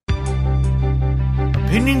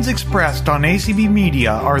opinions expressed on ACB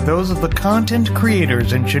Media are those of the content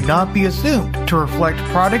creators and should not be assumed to reflect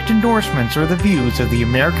product endorsements or the views of the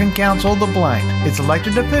American Council of the Blind, its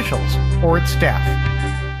elected officials, or its staff.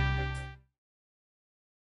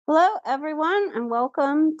 Hello, everyone, and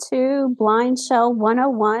welcome to BlindShell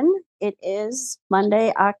 101. It is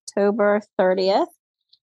Monday, October 30th.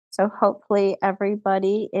 So hopefully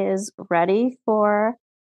everybody is ready for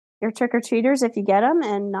your trick-or-treaters if you get them,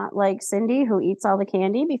 and not like Cindy, who eats all the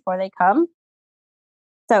candy before they come.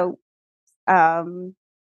 So,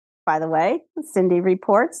 by the way, Cindy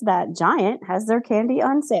reports that Giant has their candy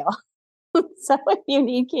on sale. So if you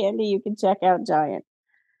need candy, you can check out Giant.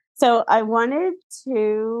 So I wanted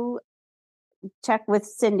to check with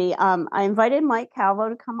Cindy. I invited Mike Calvo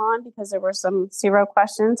to come on because there were some SERO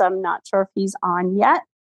questions. I'm not sure if he's on yet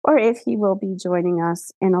or if he will be joining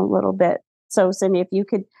us in a little bit. So Cindy, if you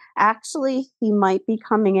could, actually, he might be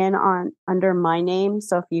coming in on under my name.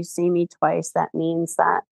 So if you see me twice, that means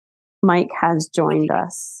that Mike has joined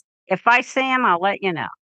us. If I see him, I'll let you know.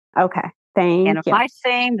 Okay, thank you. And if I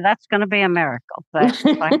see him, that's going to be a miracle. But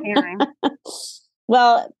if I hear him,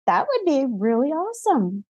 well, that would be really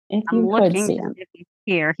awesome if I'm you could looking see him. if he's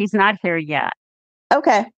here. He's not here yet.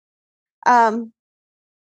 Okay.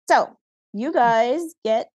 So you guys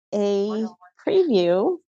get a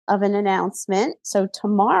preview of an announcement. So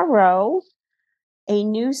tomorrow, a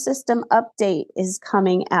new system update is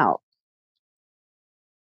coming out.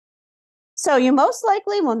 So you most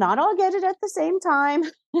likely will not all get it at the same time.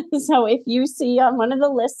 So if you see on one of the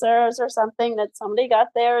listservs or something that somebody got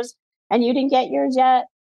theirs and you didn't get yours yet,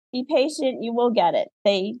 be patient, you will get it.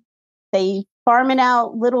 They farm it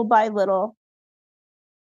out little by little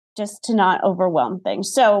just to not overwhelm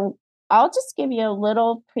things. So I'll just give you a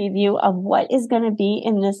little preview of what is going to be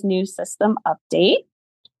in this new system update.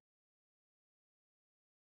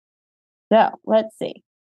 So let's see.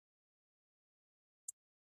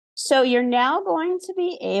 So you're now going to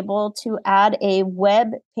be able to add a web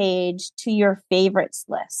page to your favorites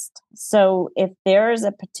list. So if there is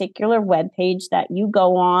a particular web page that you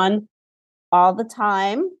go on all the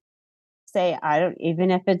time, say,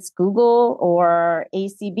 even if it's Google or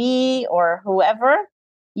ACB or whoever,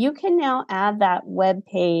 you can now add that web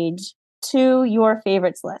page to your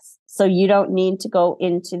favorites list. So you don't need to go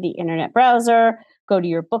into the internet browser, go to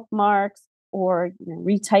your bookmarks, or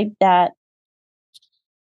retype that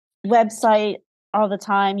website all the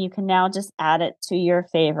time. You can now just add it to your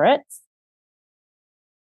favorites.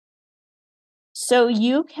 So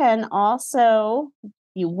you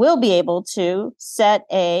will be able to set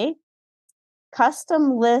a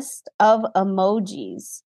custom list of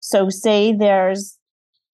emojis. So say there's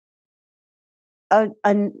a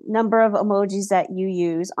number of emojis that you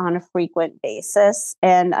use on a frequent basis.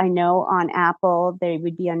 And I know on Apple, they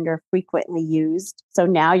would be under frequently used. So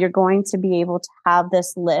now you're going to be able to have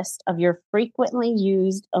this list of your frequently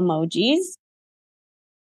used emojis.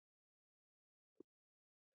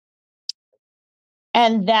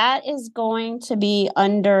 And that is going to be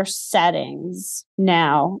under settings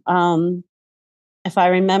now. If I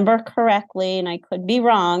remember correctly, and I could be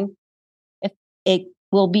wrong, if it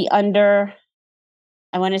will be under,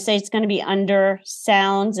 I want to say it's going to be under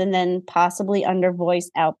sounds and then possibly under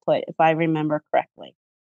voice output, if I remember correctly.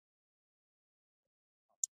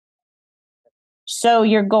 So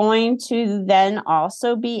you're going to then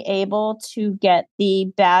also be able to get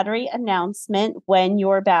the battery announcement when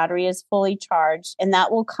your battery is fully charged, and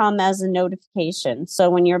that will come as a notification. So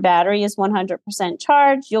when your battery is 100%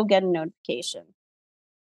 charged, you'll get a notification.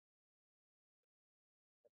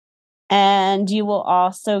 And you will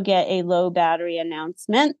also get a low battery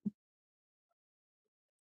announcement.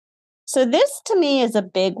 So this to me is a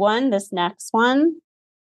big one, this next one.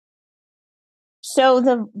 So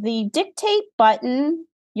the dictate button,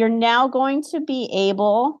 you're now going to be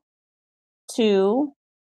able to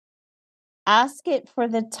ask it for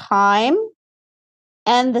the time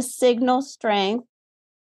and the signal strength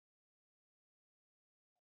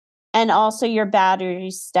and also your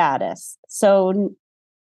battery status. So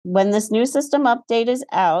when this new system update is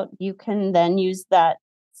out, you can then use that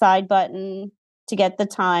side button to get the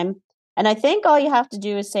time. And I think all you have to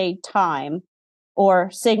do is say time or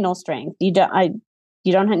signal strength. You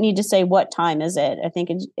don't need to say what time is it. I think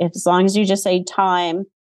as long as you just say time,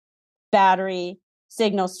 battery,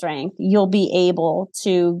 signal strength, you'll be able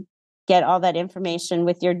to get all that information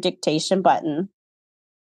with your dictation button.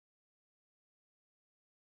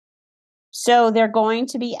 So they're going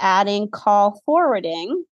to be adding call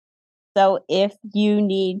forwarding. So if you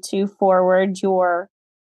need to forward your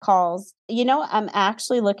calls, I'm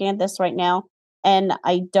actually looking at this right now and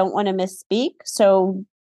I don't want to misspeak. So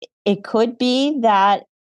it could be that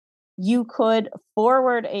you could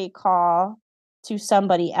forward a call to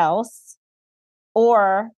somebody else,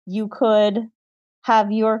 or you could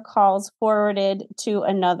have your calls forwarded to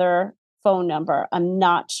another phone number. I'm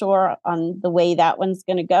not sure on the way that one's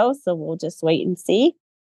going to go, so we'll just wait and see.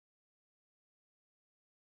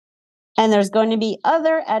 And there's going to be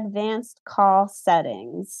other advanced call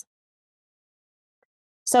settings.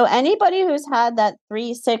 So anybody who's had that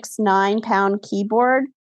 369-pound keyboard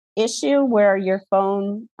issue where your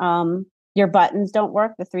phone, your buttons don't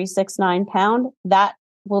work, the 369-pound, that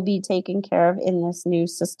will be taken care of in this new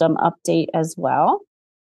system update as well.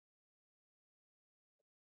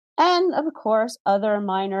 And of course, other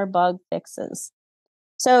minor bug fixes.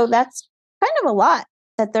 So that's kind of a lot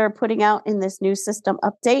that they're putting out in this new system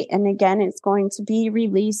update. And again, it's going to be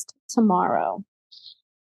released tomorrow.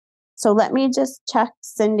 So let me just check.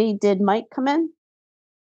 Cindy, did Mike come in?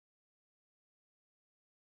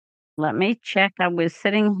 Let me check. I was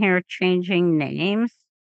sitting here changing names.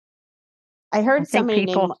 I heard somebody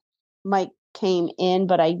named Mike came in,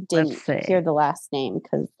 but I didn't hear the last name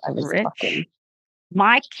because I was talking.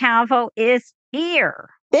 Mike Calvo is here.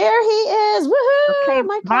 There he is. Woohoo! Okay,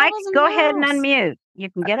 Mike, go ahead and unmute. You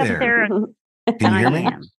can get up there. Can you hear me?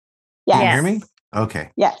 Yes. Can you hear me? Okay.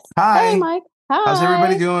 Yes. Hi. Hey, Mike. Hi. How's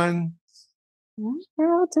everybody doing?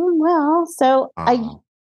 We're all doing well. So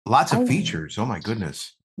lots of features. Oh my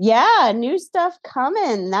goodness. Yeah, new stuff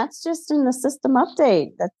coming. That's just in the system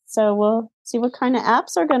update. So we'll see what kind of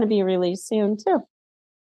apps are going to be released soon too.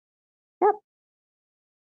 Yep.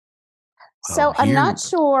 So I'm not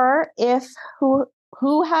sure if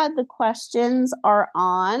who had the questions are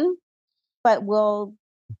on, but we'll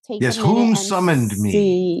take a minute whom summoned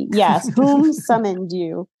me? Yes, whom summoned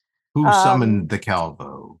you? Who summoned the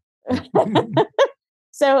Calvo?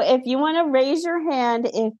 So if you want to raise your hand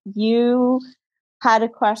if you had a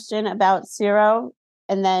question about SERO,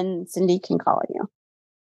 and then Cindy can call you.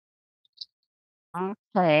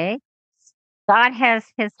 Okay. Scott has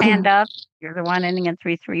his hand up. You're the one ending in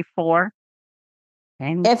 334.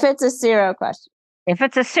 And if it's a SERO question. If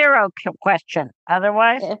it's a SERO question.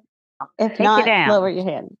 Otherwise, if not, lower your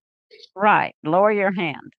hand. Right. Lower your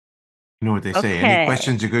hand. You know what they say. Any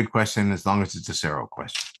question's a good question as long as it's a SERO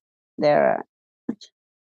question. There.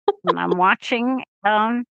 I'm watching.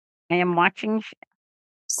 I am watching.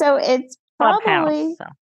 So it's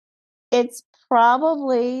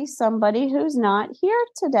probably somebody who's not here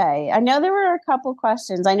today. I know there were a couple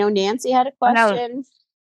questions. I know Nancy had a question. No.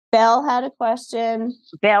 Belle had a question.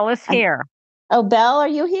 Belle is here. Oh, Belle, are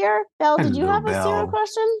you here? Belle, did you have Belle. a SERO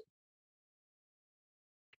question?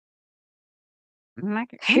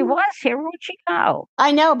 She was here. Where'd she go?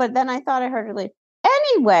 I know, but then I thought I heard her leave.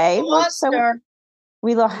 Anyway, we lost her.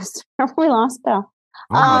 We lost Belle.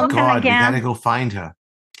 Oh my God, we gotta go find her.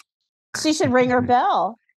 She should ring her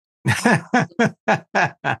bell.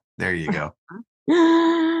 There you go.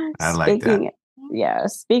 I like that. Yeah,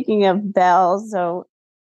 speaking of bells, so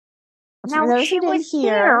for those she was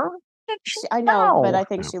here. I know, but I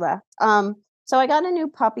think she left. So I got a new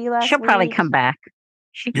puppy last week. She'll probably come back.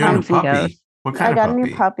 She comes and goes. What kind of puppy? I got a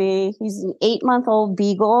new puppy. He's an 8-month-old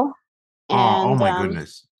beagle. And, oh my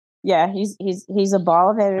goodness. Yeah, he's a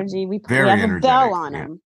ball of energy. We have a bell on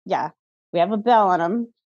him. Yeah, we have a bell on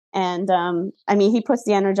him. And I mean, he puts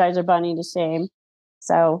the Energizer Bunny to shame.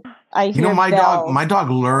 So my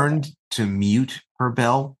dog learned to mute her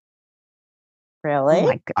bell. Really?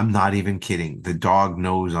 Oh I'm not even kidding. The dog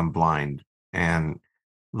knows I'm blind, and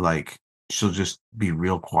like she'll just be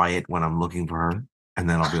real quiet when I'm looking for her, and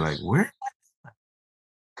then I'll be like, "Where?"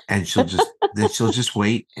 And she'll just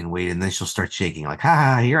wait, and then she'll start shaking, like,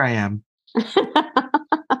 "Ha, here I am."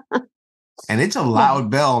 And it's a loud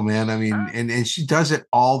bell, man. I mean, and she does it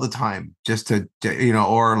all the time just to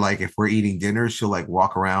or like if we're eating dinner, she'll like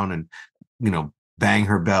walk around and, bang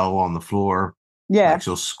her bell on the floor. Yeah. Like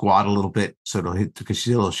she'll squat a little bit so it'll hit because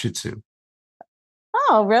she's a little Shih Tzu.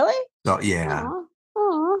 Oh, really? So, yeah.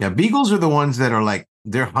 Aww. Yeah. Beagles are the ones that are like,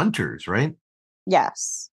 they're hunters, right?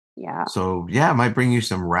 Yes. Yeah. So, yeah, I might bring you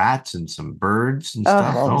some rats and some birds and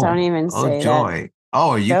stuff. Don't even say that. Joy. Oh,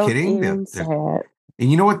 are you kidding? Even say it.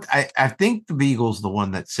 And you know what? I think the beagle's the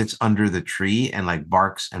one that sits under the tree and like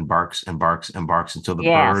barks and barks and barks and barks until the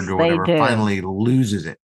bird or whatever finally loses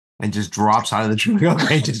it and just drops out of the tree.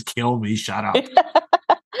 Okay, just kill me. Shut up.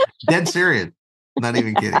 Dead serious. Not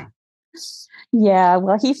even kidding. Yeah.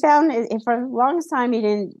 Well, he found it for the longest time. He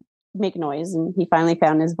didn't make noise, and he finally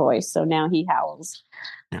found his voice. So now he howls.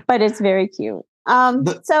 Yeah. But it's very cute.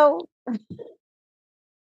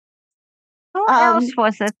 Who else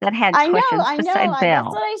was it that had questions besides Belle? That's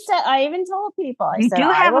what I said. I even told people. You do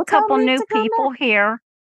have a couple new people here.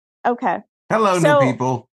 Okay. Hello, new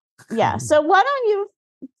people. Yeah. So why don't you,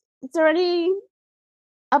 is there any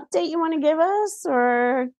update you want to give us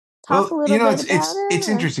or talk a little bit about it? It's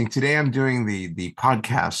interesting. Today I'm doing the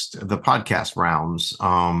podcast rounds.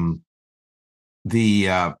 I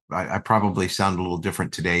probably sound a little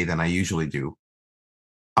different today than I usually do.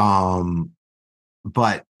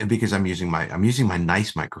 But because I'm using my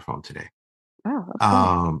nice microphone today. Oh,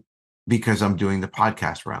 okay. Because I'm doing the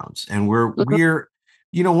podcast rounds, and we're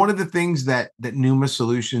one of the things that Numa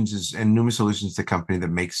Solutions is, and Numa Solutions, the company that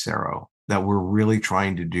makes SERO, that we're really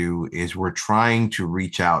trying to do is we're trying to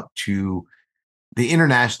reach out to the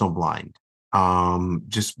international blind,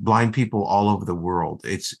 just blind people all over the world.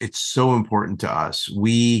 It's so important to us.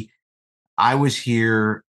 I was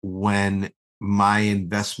here when my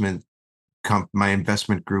investment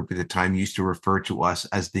group at the time used to refer to us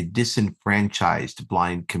as the disenfranchised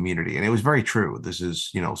blind community. And it was very true. This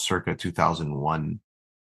is, circa 2001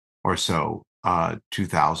 or so,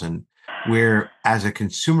 2000, where as a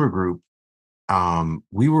consumer group,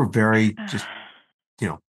 we were very just,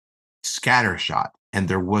 scattershot. And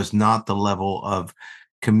there was not the level of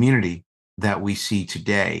community that we see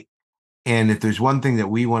today. And if there's one thing that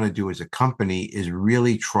we want to do as a company is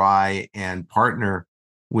really try and partner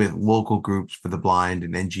with local groups for the blind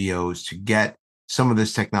and NGOs to get some of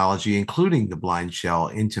this technology, including the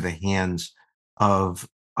BlindShell, into the hands of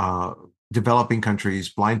developing countries,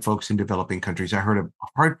 blind folks in developing countries. I heard a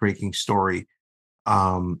heartbreaking story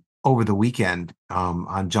over the weekend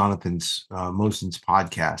on Jonathan's Mosen's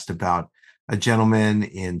podcast about a gentleman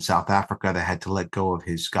in South Africa that had to let go of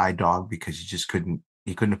his guide dog because he couldn't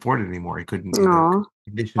afford it anymore. He couldn't do the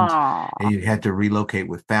conditions, and he had to relocate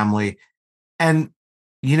with family. And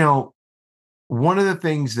one of the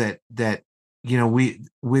things that we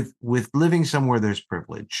with living somewhere there's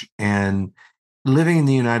privilege, and living in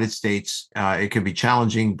the United States, it can be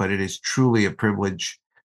challenging, but it is truly a privilege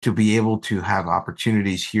to be able to have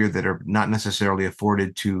opportunities here that are not necessarily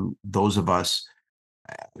afforded to those of us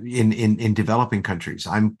in developing countries.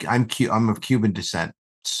 I'm of Cuban descent,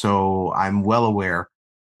 so I'm well aware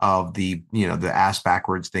of the ass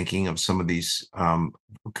backwards thinking of some of these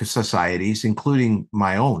societies, including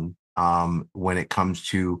my own, when it comes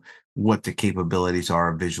to what the capabilities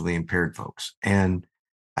are of visually impaired folks. And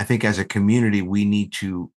I think as a community, we need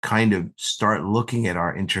to kind of start looking at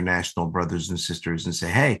our international brothers and sisters and say,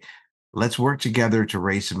 hey, let's work together to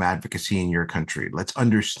raise some advocacy in your country. Let's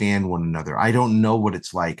understand one another. I don't know what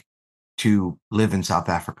it's like to live in South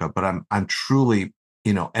Africa, but I'm truly,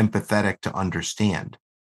 empathetic to understand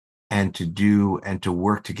and to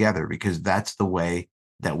work together, because that's the way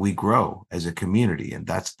that we grow as a community. And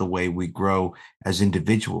that's the way we grow as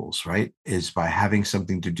individuals, right? Is by having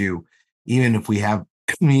something to do. Even if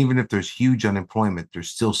there's huge unemployment, there's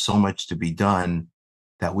still so much to be done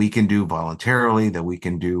that we can do voluntarily, that we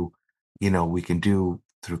can do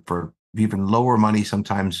for even lower money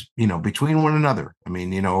sometimes, between one another. I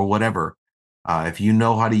mean, or whatever. If you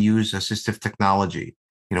know how to use assistive technology,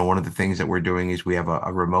 one of the things that we're doing is we have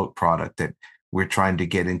a remote product that we're trying to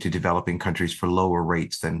get into developing countries for lower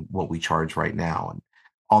rates than what we charge right now, and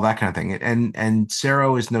all that kind of thing. And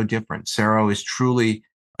SERO is no different. SERO is truly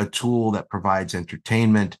a tool that provides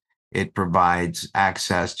entertainment. It provides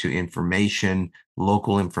access to information,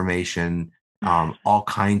 local information, all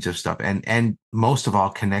kinds of stuff, and most of all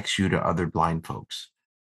connects you to other blind folks.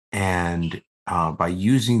 And by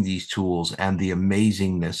using these tools and the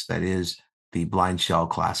amazingness that is the BlindShell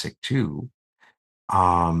Classic 2,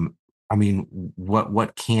 I mean,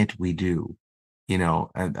 what can't we do?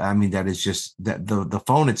 I mean, that is just that the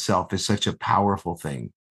phone itself is such a powerful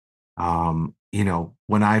thing.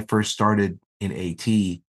 When I first started in AT,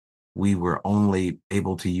 we were only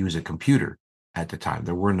able to use a computer at the time.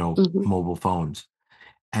 There were no mobile phones.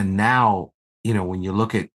 And now, when you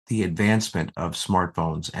look at the advancement of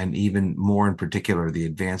smartphones, and even more in particular, the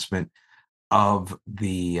advancement of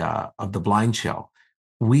the BlindShell,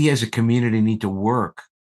 we as a community need to work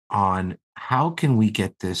on how can we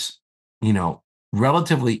get this,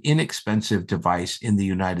 relatively inexpensive device in the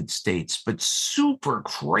United States, but super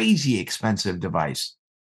crazy expensive device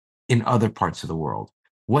in other parts of the world.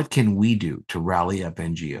 What can we do to rally up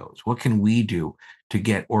NGOs? What can we do to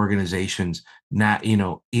get organizations, not,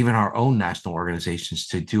 even our own national organizations,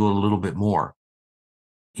 to do a little bit more,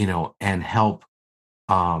 and help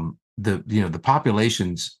the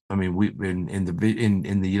populations. I mean, we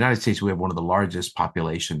in the United States, we have one of the largest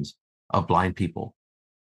populations of blind people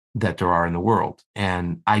that there are in the world.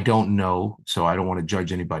 And I don't know, so I don't want to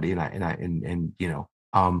judge anybody. I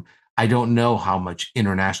don't know how much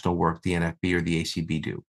international work the NFB or the ACB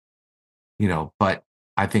do, but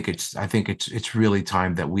I think it's really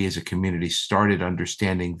time that we as a community started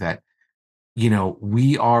understanding that,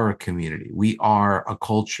 we are a community, we are a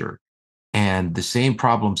culture, and the same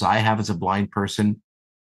problems I have as a blind person,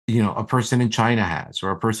 a person in China has,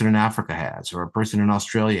 or a person in Africa has, or a person in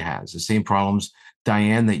Australia has. The same problems,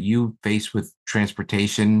 Diane, that you face with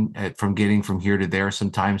transportation from getting from here to there.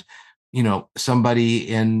 Sometimes, somebody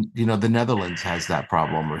in, the Netherlands has that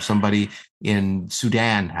problem, or somebody in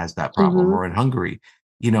Sudan has that problem, or in Hungary.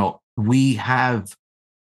 We have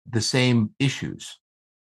the same issues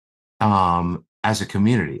as a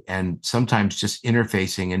community. And sometimes just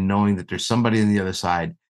interfacing and knowing that there's somebody on the other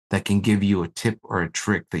side that can give you a tip or a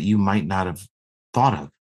trick that you might not have thought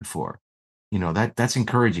of before. That's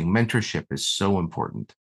encouraging. Mentorship is so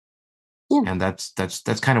important. Yeah. And that's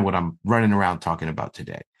kind of what I'm running around talking about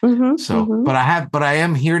today. But I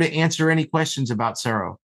am here to answer any questions about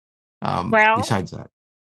SERO. Besides that,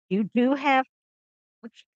 you do have,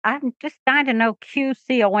 which I'm just dying to know,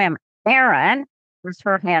 QCOM. Karen has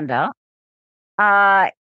her hand up.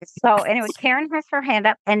 So anyway, Karen has her hand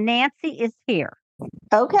up, and Nancy is here.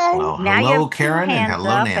 Okay. Well, now hello, you have Karen, and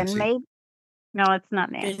hello, Nancy. And no, it's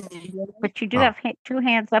not Nancy, but you do have two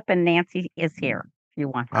hands up, and Nancy is here. If you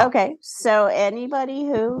want. Oh. Okay. So anybody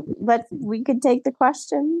we could take the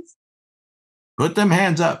questions. Put them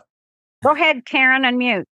hands up. Go ahead, Karen,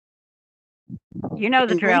 unmute. You know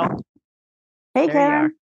the drill. Hey, there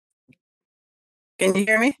Karen. Can you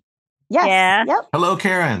hear me? Yes. Yeah. Yep. Hello,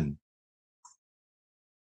 Karen.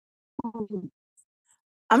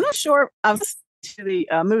 I'm not sure. I was to the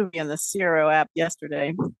movie in the SERO app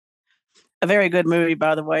yesterday. A very good movie,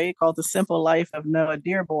 by the way, called The Simple Life of Noah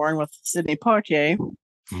Dearborn with Sidney Poitier.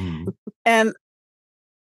 And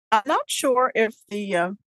I'm not sure if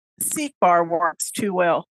the seek bar works too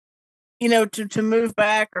well. To move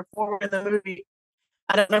back or forward in the movie.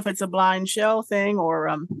 I don't know if it's a BlindShell thing or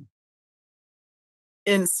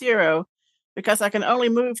in SERO, because I can only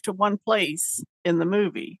move to one place in the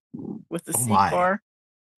movie with the seek bar.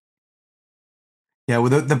 Yeah,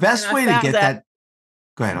 well, the best way to get that.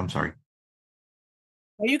 Go ahead. I'm sorry.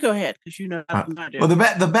 Well, you go ahead, because you know. Well,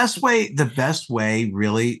 the best way,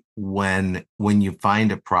 really, when you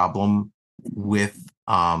find a problem with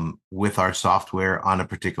our software on a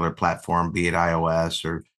particular platform, be it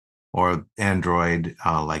iOS or Android,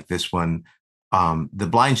 like this one, the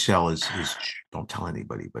BlindShell is don't tell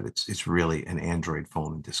anybody, but it's really an Android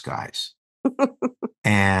phone in disguise.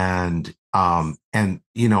 And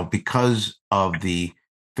because of the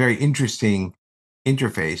very interesting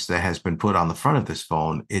interface that has been put on the front of this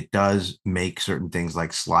phone, it does make certain things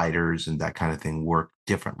like sliders and that kind of thing work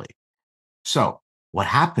differently. So what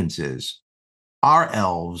happens is our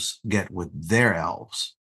elves get with their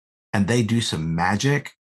elves and they do some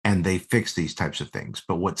magic and they fix these types of things.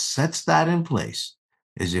 But what sets that in place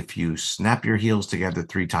is if you snap your heels together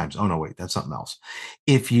 3 times. Oh, no, wait, that's something else.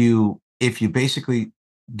 If you basically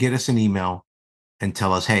get us an email and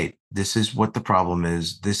tell us, hey, this is what the problem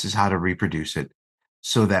is, this is how to reproduce it,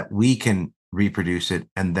 so that we can reproduce it,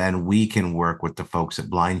 and then we can work with the folks at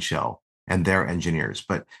BlindShell and their engineers.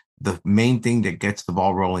 But the main thing that gets the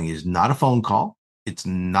ball rolling is not a phone call. It's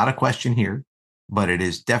not a question here, but it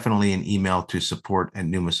is definitely an email to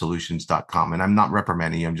support@numasolutions.com. And I'm not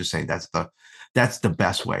reprimanding you. I'm just saying that's the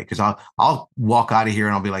best way, because I'll walk out of here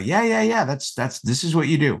and I'll be like, yeah, this is what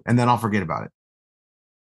you do. And then I'll forget about it,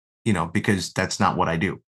 because that's not what I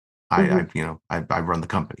do. I run the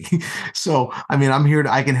company. So, I'm here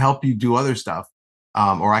I can help you do other stuff,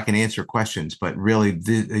 or I can answer questions, but really,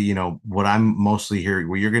 what I'm mostly here,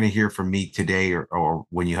 what you're going to hear from me today, or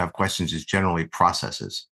when you have questions, is generally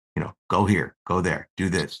processes. Go here, go there, do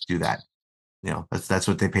this, do that. That's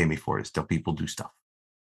what they pay me for, is tell people do stuff.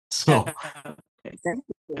 So,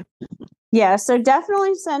 yeah, so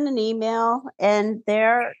definitely send an email, and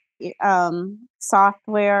their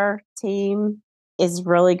software team is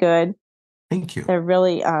really good. Thank you. They're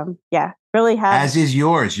really, really have. As is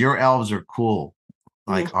yours. Your elves are cool.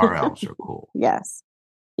 Like our elves are cool. Yes.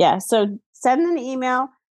 Yeah. So send an email.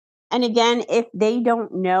 And again, if they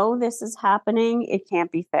don't know this is happening, it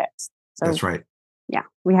can't be fixed. So, that's right. Yeah.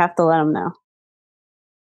 We have to let them know.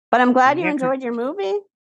 But I'm glad you enjoyed your movie.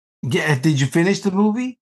 Yeah. Did you finish the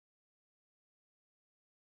movie?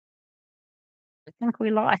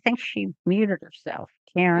 I think she muted herself,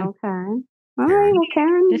 Karen. Okay. All right, well,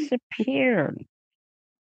 Karen disappeared.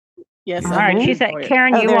 Yes. All right. She said,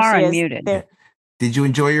 Karen, you are unmuted. Did you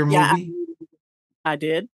enjoy your movie? Yeah, I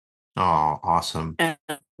did. Oh, awesome. And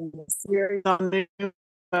the series on YouTube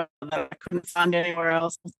that I couldn't find anywhere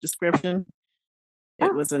else with description.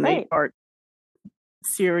 It was an 8-part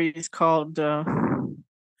series called The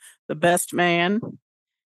Best Man.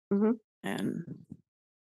 Mm-hmm. And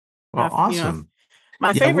awesome.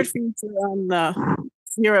 My favorite feature on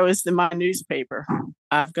SERO is my newspaper.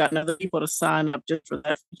 I've gotten other people to sign up just for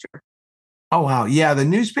that feature. Oh, wow. Yeah, the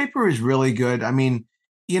newspaper is really good. I mean,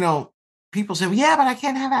 people say, well, yeah, but I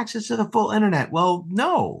can't have access to the full internet. Well,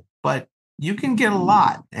 no, but you can get a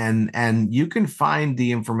lot and you can find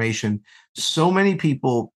the information. So many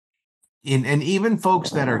people and even folks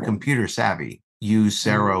that are computer savvy use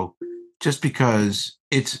SERO just because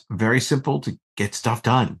it's very simple to get stuff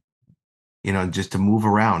done, just to move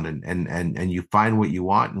around and you find what you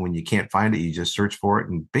want. And when you can't find it, you just search for it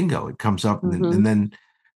and bingo, it comes up. And then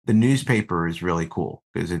the newspaper is really cool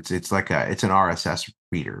because it's an RSS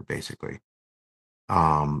reader basically.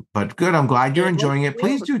 But good. I'm glad you're enjoying it.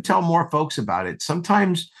 Please do tell more folks about it.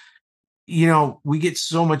 Sometimes, we get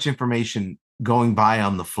so much information going by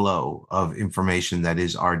on the flow of information that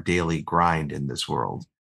is our daily grind in this world.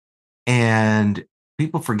 And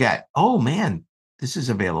people forget, oh man, this is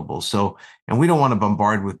available. So, and we don't want to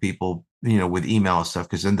bombard with people, with email and stuff,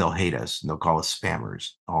 because then they'll hate us and they'll call us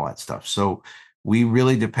spammers, all that stuff. So we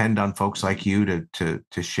really depend on folks like you to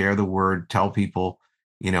share the word, tell people,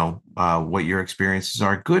 what your experiences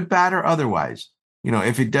are, good, bad, or otherwise.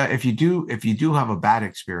 If you do have a bad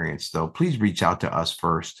experience, though, please reach out to us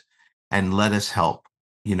first and let us help.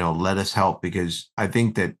 Let us help, because I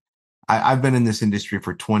think that I've been in this industry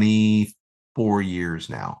for 24 years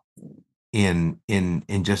now in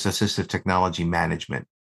just assistive technology management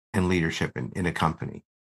and leadership in a company.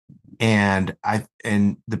 And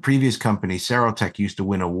the previous company, SEROTech, used to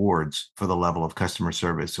win awards for the level of customer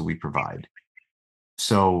service that we provide.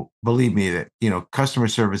 So believe me that, customer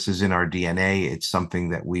service is in our DNA. It's something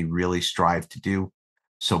that we really strive to do.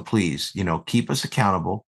 So please, keep us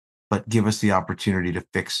accountable, but give us the opportunity to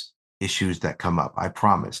fix issues that come up. I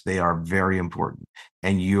promise they are very important.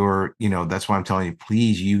 And that's why I'm telling you,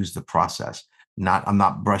 please use the process. I'm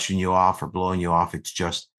not brushing you off or blowing you off. It's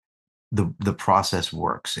just the process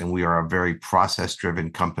works. And we are a very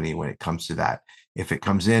process-driven company when it comes to that. If it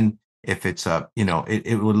comes in, if it's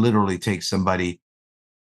it would literally take somebody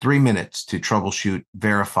 3 minutes to troubleshoot,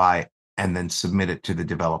 verify, and then submit it to the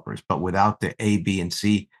developers. But without the A, B, and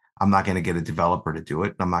C, I'm not going to get a developer to do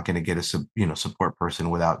it. I'm not going to get a support person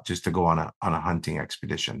without just to go on a hunting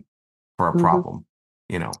expedition for a problem.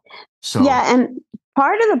 So yeah, and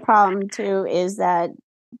part of the problem too is that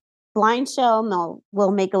BlindShell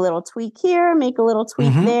will make a little tweak here, make a little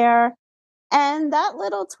tweak there, and that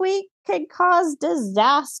little tweak could cause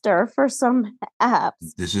disaster for some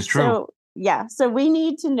apps. This is true. So yeah, so we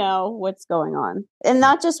need to know what's going on, and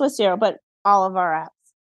not just with SERO, but all of our apps.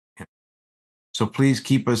 Yeah. So please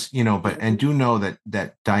keep us, and do know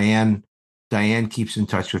that Diane keeps in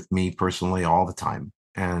touch with me personally all the time,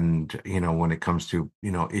 and when it comes to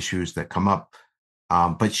issues that come up,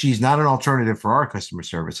 but she's not an alternative for our customer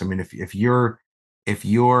service. I mean, if your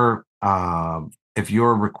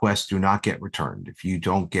requests do not get returned, if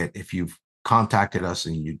you've contacted us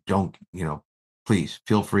and you don't, please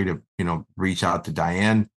feel free to, reach out to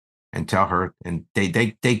Diane and tell her, and they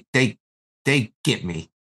get me.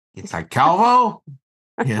 It's like, Calvo.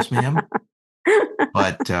 Yes, ma'am.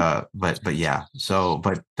 But yeah. So,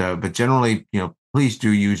 but generally, please do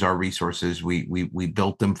use our resources. We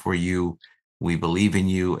built them for you. We believe in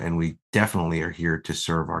you, and we definitely are here to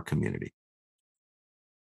serve our community.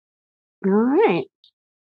 All right.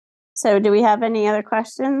 So do we have any other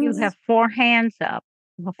questions? You have 4 hands up.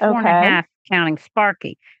 Well, 4.5 counting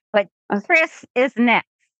Sparky. But Chris is next.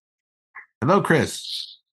 Hello,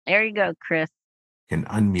 Chris. There you go, Chris. Can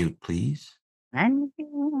unmute, please.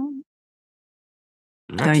 Unmute.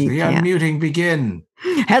 Let the unmuting begin.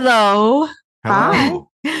 Hello. Hello.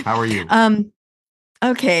 Hi. How are you?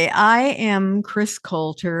 Okay, I am Chris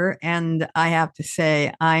Coulter, and I have to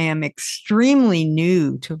say I am extremely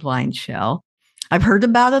new to BlindShell. I've heard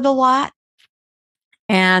about it a lot,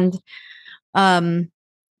 and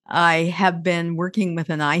I have been working with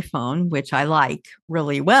an iPhone, which I like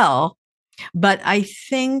really well, but I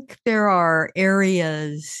think there are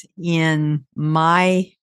areas in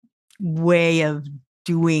my way of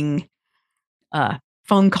doing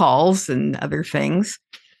phone calls and other things.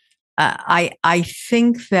 I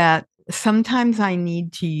think that sometimes I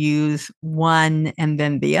need to use one and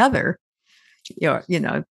then the other,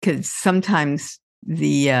 because sometimes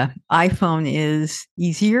the iPhone is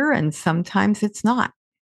easier and sometimes it's not.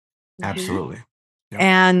 Absolutely. Yep.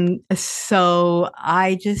 And so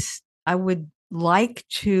I would like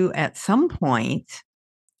to, at some point,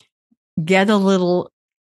 get a little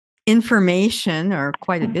information, or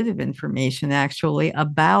quite a bit of information actually,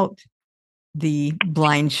 about the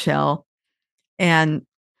BlindShell. And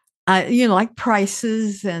like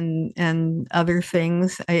prices and other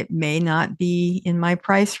things. It may not be in my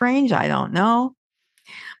price range. I don't know,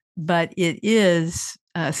 but it is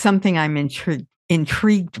something I'm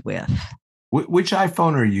intrigued with. Which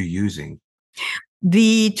iPhone are you using?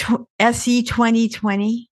 The SE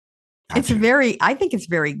 2020. Gotcha. I think it's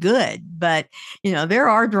very good, but there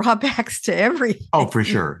are drawbacks to everything. Oh, for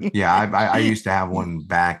sure. Yeah. I used to have one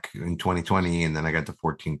back in 2020, and then I got the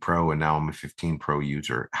 14 Pro, and now I'm a 15 Pro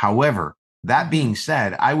user. However, that being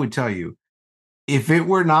said, I would tell you, if it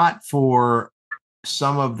were not for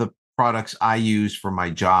some of the products I use for my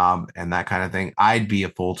job and that kind of thing, I'd be a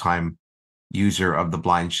full-time user of the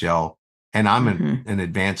BlindShell. And I'm an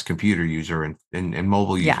advanced computer user and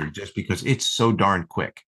mobile user just because it's so darn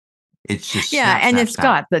quick. It's just and it's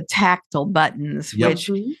got the tactile buttons, which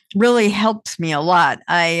really helps me a lot.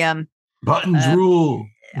 Buttons rule.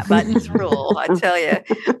 Buttons rule, I tell you.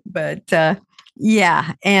 But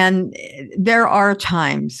and there are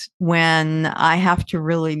times when I have to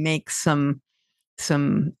really make some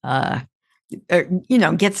get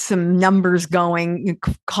some numbers going,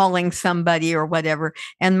 calling somebody or whatever,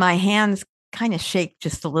 and my hands kind of shake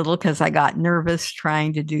just a little because I got nervous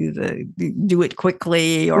trying to do it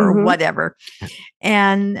quickly or whatever.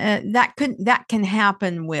 And that can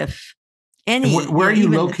happen with any. Where are you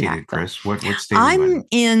located, Chris? What state? I'm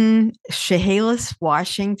in Chehalis,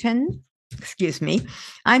 Washington. Excuse me.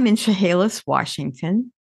 I'm in Chehalis,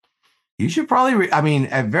 Washington. You should probably,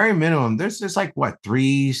 at very minimum, there's like what,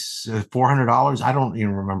 $400? I don't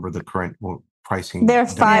even remember the current pricing. They're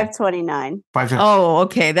 $529. Oh,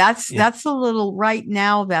 okay. That's a little right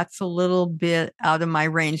now. That's a little bit out of my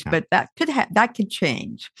range, but that could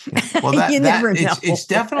change. Yeah. Well, you never know. It's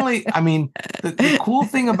definitely. The cool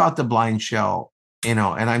thing about the BlindShell, and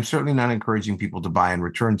I'm certainly not encouraging people to buy and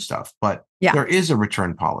return stuff, but there is a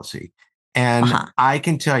return policy, and I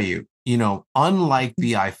can tell you, unlike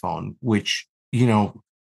the iPhone, which the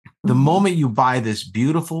moment you buy this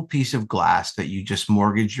beautiful piece of glass that you just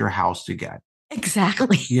mortgage your house to get.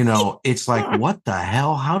 Exactly. It's like, what the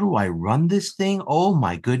hell? How do I run this thing? Oh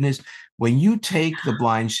my goodness. When you take the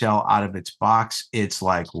BlindShell out of its box, it's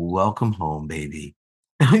like, welcome home, baby.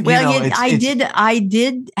 Well, I did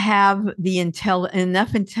have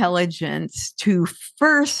enough intelligence to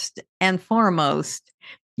first and foremost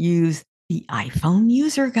use the iPhone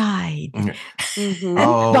user guide.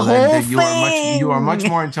 Oh, the whole thing. You are much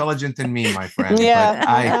more intelligent than me, my friend.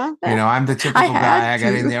 Yeah. But I'm the typical guy. I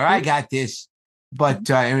got in there. I got this.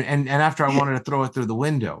 But and after I wanted to throw it through the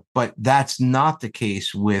window, but that's not the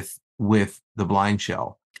case with the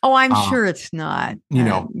BlindShell. Oh, I'm sure it's not.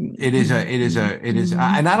 It is,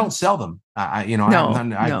 and I don't sell them. I've got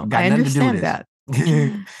nothing to do with that.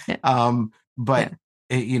 But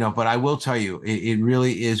but I will tell you, it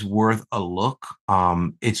really is worth a look.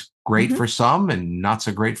 It's great for some and not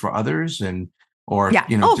so great for others, just kind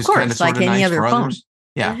of sort of nice for others.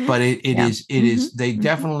 Yeah, but it is. They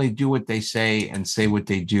definitely do what they say and say what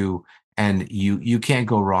they do, and you can't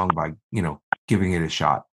go wrong by giving it a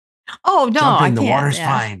shot. Oh no, the water's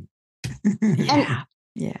fine. Yeah.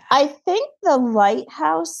 I think the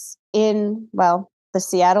lighthouse the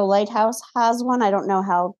Seattle Lighthouse has one. I don't know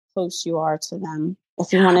how close you are to them.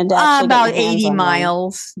 If you wanted to about 80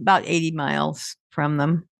 miles, about 80 miles from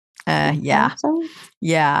them. Yeah. Awesome.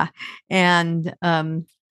 Yeah. And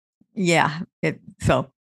so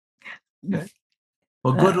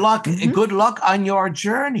well, good luck. Good luck on your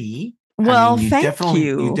journey. Well, thank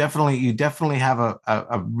you. You definitely have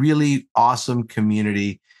a really awesome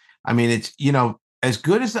community. It's as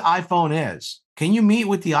good as the iPhone is. Can you meet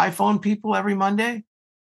with the iPhone people every Monday?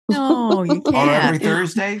 No, you can't. Or every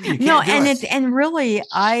Thursday? You can't and really,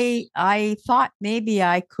 I thought maybe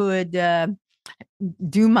I could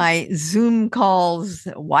do my Zoom calls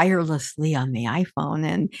wirelessly on the iPhone,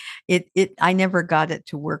 and I never got it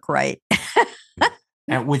to work right.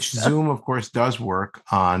 And which Zoom, of course, does work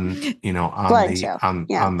on the BlindShell. On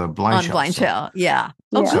BlindShell, yeah.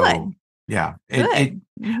 Oh, so, good. Yeah,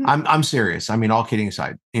 I'm serious. All kidding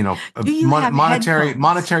aside,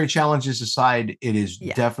 monetary challenges aside, it is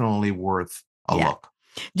definitely worth a look.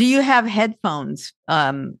 Do you have headphones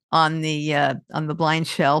on the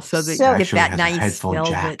BlindShell so that you get that nice headphone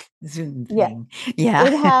jack Zoom thing? Yeah.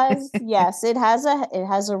 It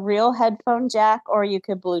has a real headphone jack, or you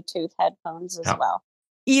could Bluetooth headphones as well.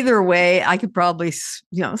 Either way, I could probably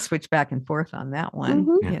switch back and forth on that one.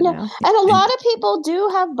 And a lot of people do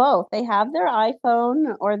have both. They have their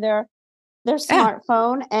iPhone or their their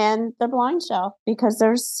smartphone and their BlindShell, because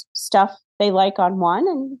there's stuff they like on one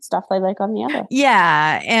and stuff they like on the other.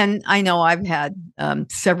 Yeah. And I know I've had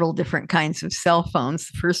several different kinds of cell phones.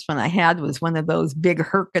 The first one I had was one of those big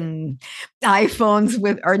Herkin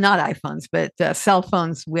iPhones or not iPhones, but cell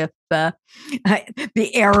phones with the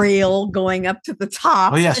aerial going up to the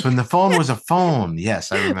top. Oh, yes. When the phone was a phone.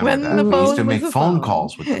 Yes, I remember that. We used to make phone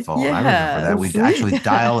calls with the phone. Yes. I remember that. We'd actually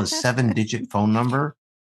dial a 7-digit phone number.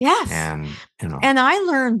 Yes. And, and I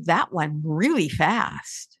learned that one really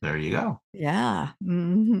fast. There you go. Yeah.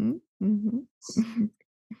 Mm-hmm. Mm-hmm.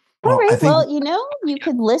 All right. Well, you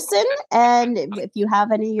could listen, and if you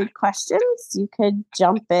have any questions, you could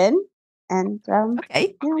jump in, and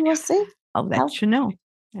okay. We'll see. I'll let you know.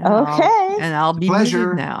 Okay. I'll be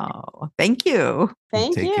muted now. Thank you.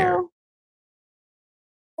 Thank you. Care.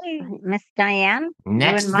 Hey, Miss Diane.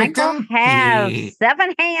 Next you and Michael victim have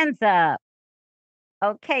 7 hands up.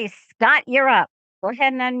 Okay, Scott, you're up. Go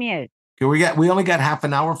ahead and unmute. We only got half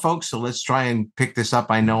an hour, folks, so let's try and pick this up.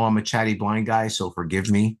 I know I'm a chatty blind guy, so forgive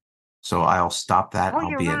me. So I'll stop that. Oh,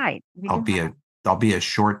 you're right. I'll be a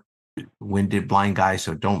short-winded blind guy,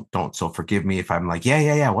 so don't. So forgive me if I'm like,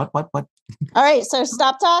 yeah. What? All right, so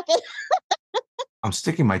stop talking. I'm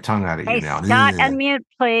sticking my tongue out at you now. Scott, unmute,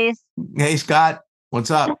 please. Hey, Scott, what's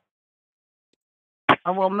up?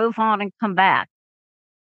 Or we'll move on and come back.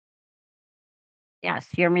 Yes,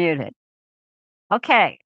 you're muted.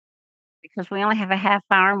 Okay. Because we only have a half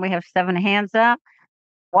hour and we have 7 hands up.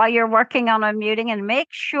 While you're working on unmuting, and make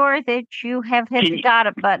sure that you have hit the got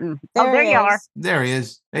it button. There you are. There he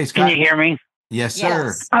is. Hey, Scott. Can you hear me? Yes, sir.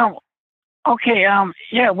 Yes. Oh, okay.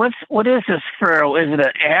 Yeah. What is this SERO? Is it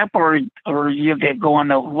an app or you have to go on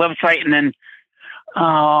the website and then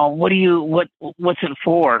what's it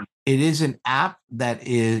for? It is an app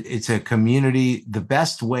it's a community. The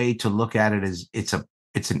best way to look at it is it's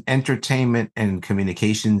an entertainment and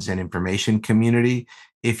communications and information community.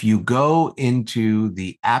 If you go into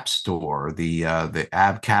the App Store, the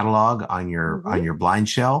app catalog on your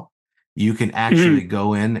BlindShell, you can actually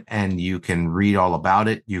go in and you can read all about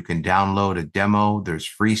it. You can download a demo. There's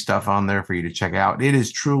free stuff on there for you to check out. It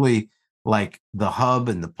is truly like the hub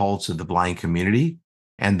and the pulse of the blind community.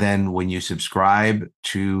 And then when you subscribe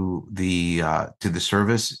to the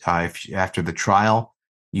service, after the trial,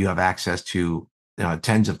 you have access to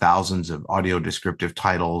tens of thousands of audio descriptive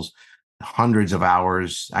titles, hundreds of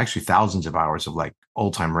hours, actually thousands of hours of like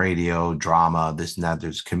old time radio, drama, this and that.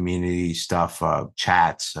 There's community stuff,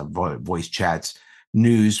 chats, voice chats,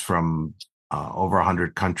 news from over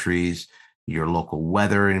 100 countries, your local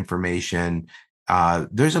weather information.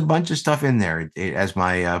 There's a bunch of stuff in there. As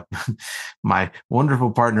my my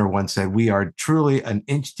wonderful partner once said, we are truly an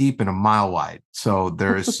inch deep and a mile wide. So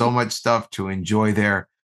there is so much stuff to enjoy there,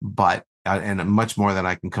 but and much more than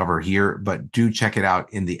I can cover here. But do check it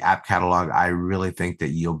out in the app catalog. I really think that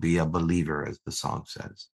you'll be a believer, as the song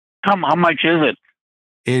says. How much is it?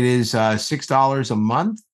 It is $6 a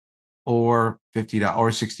month, or $50 or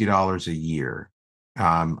 $60 a year.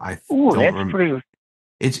 That's pretty.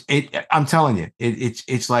 I'm telling you,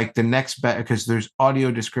 it's like the next bet, because there's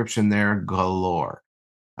audio description there galore.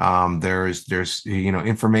 There's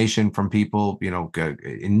information from people,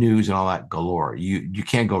 in news and all that galore. You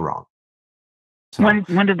can't go wrong. So,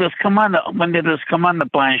 when did this come on? When did this come on the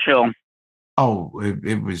BlindShell? Oh,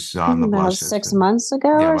 it was on the bus. 6 months ago,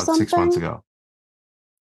 or about something. 6 months ago.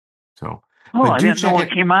 So, I didn't know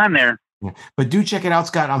it came on there. Yeah. But do check it out,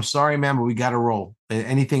 Scott. I'm sorry, man, but we got to roll.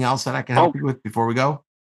 Anything else that I can help you with before we go?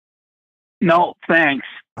 No, thanks.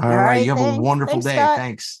 All right. You have a wonderful day. Scott.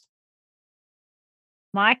 Thanks.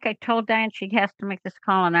 Mike, I told Diane she has to make this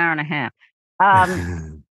call an hour and a half.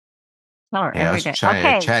 Tell her every day.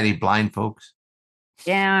 Okay. Chatty blind folks.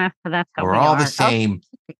 Yeah, that's how we're all the same.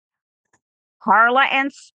 Okay. Carla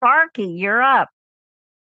and Sparky, you're up.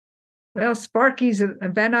 Well, Sparky's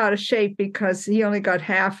been out of shape because he only got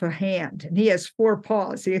half a hand, and he has 4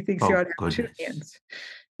 paws. He thinks he ought to have 2 hands.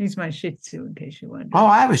 He's my Shih Tzu, in case you wonder. Oh,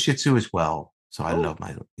 I have a Shih Tzu as well. So I love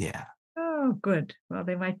yeah. Oh, good. Well,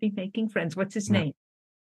 they might be making friends. What's his name?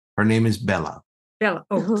 Her name is Bella. Bella.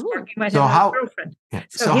 Oh, Sparky might have a girlfriend. Yeah.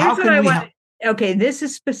 So here's what I want. Okay, this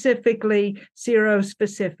is specifically SERO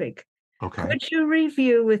specific. Okay. Could you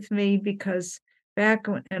review with me, because back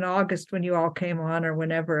in August when you all came on, or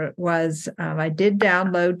whenever it was, I did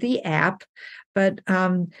download the app, but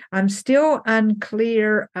I'm still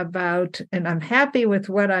unclear about, and I'm happy with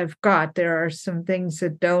what I've got. There are some things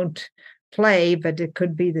that don't play, but it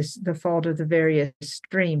could be the fault of the various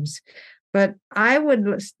streams. but I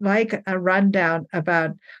would like a rundown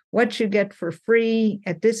about what you get for free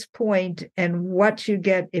at this point and what you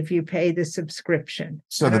get if you pay the subscription.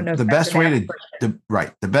 So the best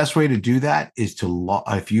way to do that is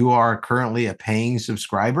if you are currently a paying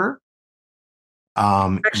subscriber.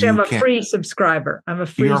 Actually, I'm a free subscriber.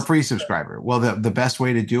 You're a free subscriber. Well, the best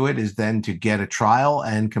way to do it is then to get a trial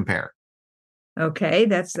and compare. Okay,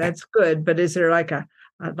 that's good. But is there like a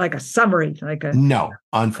summary? No,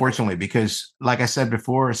 unfortunately, because like I said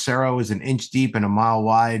before, SERO is an inch deep and a mile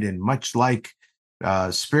wide, and much like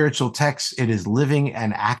spiritual texts, it is living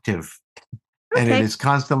and active, and it is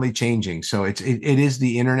constantly changing. So it is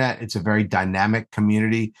the internet. It's a very dynamic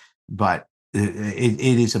community, but it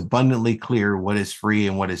is abundantly clear what is free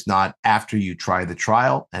and what is not after you try the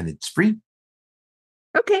trial, and it's free.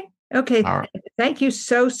 Okay. Right. Thank you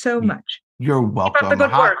so much. You're welcome. Keep up the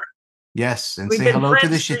good work. Yes, and say hello to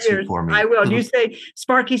the Shih Tzu for me. I will. You say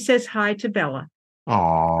Sparky says hi to Bella.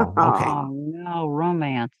 Oh, okay. Oh, no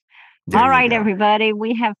romance. All right, everybody.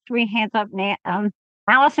 We have 3 hands up.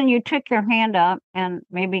 Allison, you took your hand up and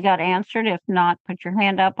maybe got answered. If not, put your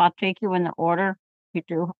hand up. I'll take you in the order you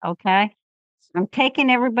do. Okay. I'm taking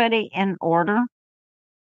everybody in order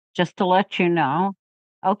just to let you know.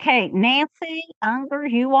 Okay, Nancy Unger,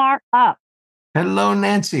 you are up. Hello,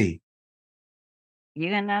 Nancy. You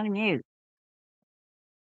can unmute.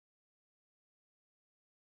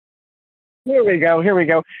 Here we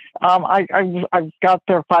go. I got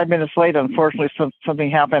there 5 minutes late. Unfortunately, something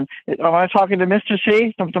happened. Am I talking to Mr.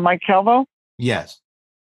 C, to Mike Calvo? Yes.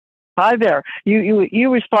 Hi there. You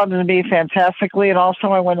responded to me fantastically, and also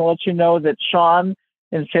I want to let you know that Sean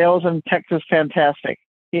in sales in Texas, fantastic.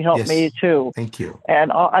 He helped me too. Thank you.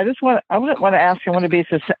 And I want to ask. I want to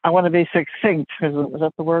be succinct. Is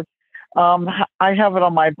that the word? I have it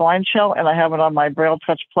on my BlindShell and I have it on my Braille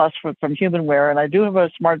Touch Plus from Humanware, and I do have a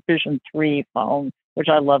Smart Vision 3 phone, which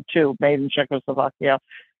I love too, made in Czechoslovakia.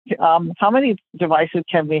 How many devices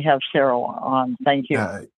can we have SERO on? Thank you.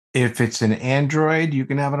 If it's an Android, you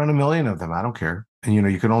can have it on 1 million of them. I don't care. And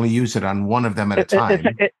you can only use it on one of them at a time.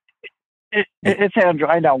 It's Android.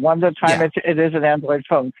 I know, one at a time. Yeah. It is an Android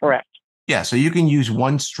phone, correct? Yeah, so you can use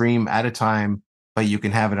one stream at a time, but you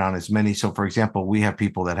can have it on as many. So, for example, we have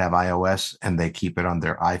people that have iOS and they keep it on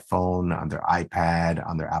their iPhone, on their iPad,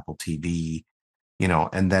 on their Apple TV,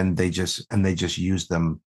 and then they just use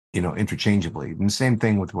them, interchangeably. And the same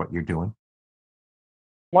thing with what you're doing.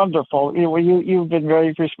 Wonderful. You've been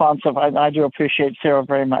very responsive. I do appreciate SERO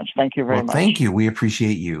very much. Thank you very much. Thank you. We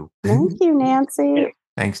appreciate you. Thank you, Nancy.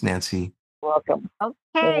 Thanks, Nancy. Welcome.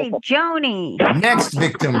 Okay, Joni. Next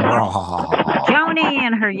victim. Joni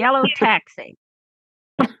and her yellow taxi.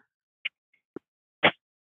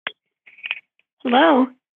 Hello.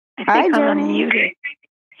 Hi, Joni.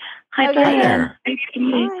 Hi, Diane.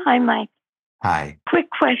 Hi, Mike. Hi. Quick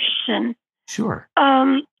question. Sure.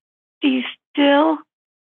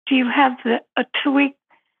 Do you have a 2-week?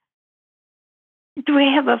 Do we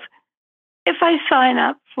have if I sign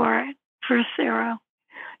up for SERO,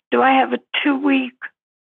 do I have a 2-week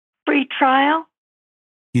free trial?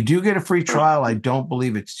 You do get a free trial. I don't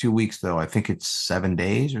believe it's 2 weeks, though. I think it's 7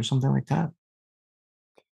 days or something like that.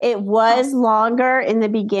 It was longer in the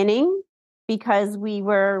beginning because we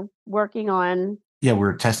were working on. Yeah, we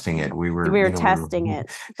were testing it. We were testing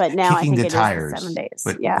it, but now I think it is 7 days.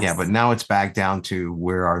 But yes. Yeah, but now it's back down to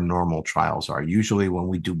where our normal trials are. Usually, when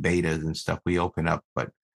we do betas and stuff, we open up,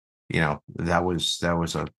 but that was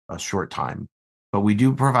a short time. But we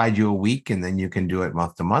do provide you a week, and then you can do it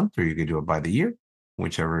month to month, or you can do it by the year,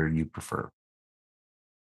 whichever you prefer.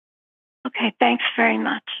 Okay, thanks very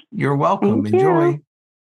much. You're welcome. Enjoy.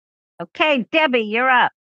 Okay, Debbie, you're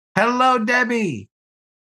up. Hello, Debbie.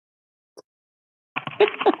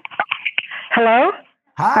 Hello.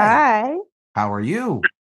 Hi. How are you?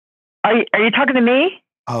 Are you talking to me?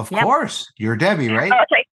 Of course. You're Debbie, right?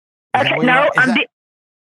 Okay. No,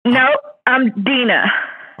 I'm Dina.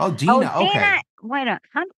 Oh, Dina. Oh, okay. Dina. Wait a minute.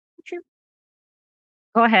 How did you?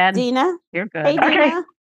 Go ahead, Dina. You're good. Hey, Dina. Okay.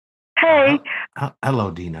 Hey. Hello,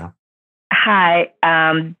 Dina. Hi.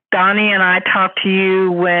 Donnie and I talked to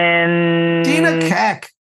you when Dina Keck.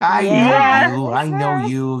 I Yeah. know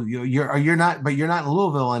you. You're not in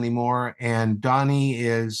Louisville anymore, and Donnie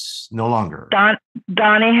is no longer.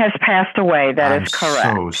 Donnie has passed away. That is correct.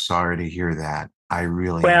 I'm so sorry to hear that. I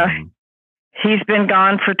really am. He's been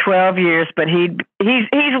gone for 12 years, but he's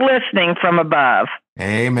listening from above.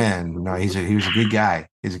 Amen. No, he was a good guy.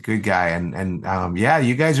 He's a good guy, and yeah,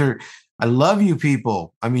 you guys are. I love you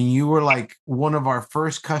people. I mean, you were like one of our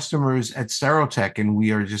first customers at Serotech, and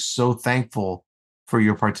we are just so thankful for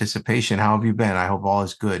your participation. How have you been? I hope all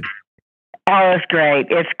is good. Oh, it's great.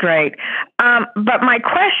 It's great. But my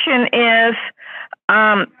question is,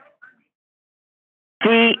 in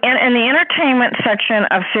the entertainment section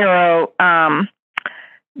of SERO,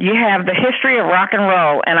 you have the history of rock and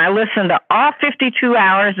roll, and I listened to all 52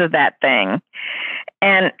 hours of that thing.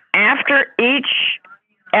 And after each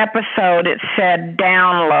episode, it said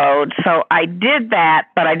download. So I did that,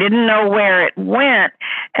 but I didn't know where it went.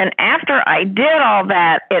 And after I did all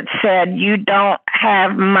that, it said you don't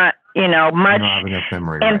have much, much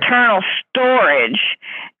memory, internal storage.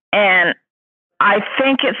 And I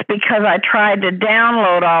think it's because I tried to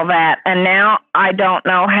download all that, and now I don't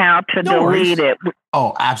know how to delete it.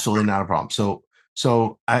 Oh, absolutely not a problem. So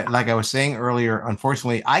like I was saying earlier,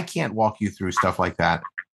 unfortunately, I can't walk you through stuff like that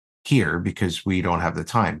here because we don't have the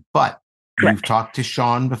time. But you've talked to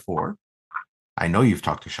Sean before. I know you've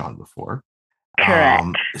talked to Sean before.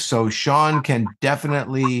 Correct. So Sean can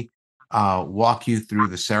definitely walk you through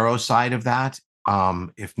the SERO side of that.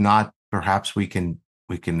 If not, perhaps we can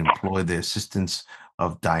employ the assistance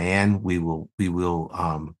of Diane. We will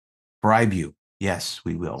bribe you. Yes,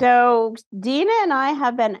 we will. So Dina and I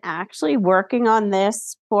have been actually working on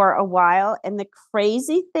this for a while. And the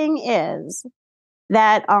crazy thing is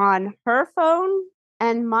that on her phone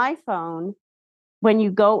and my phone, when you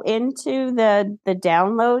go into the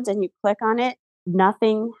downloads and you click on it,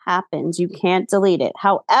 nothing happens. You can't delete it.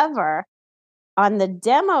 However, on the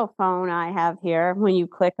demo phone I have here, when you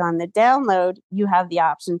click on the download, you have the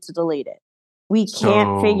option to delete it. We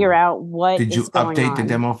can't figure out what is going on. Did you update the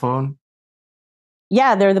demo phone?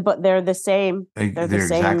 Yeah, they're the same. They're the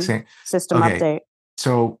exact same system update.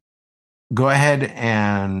 So go ahead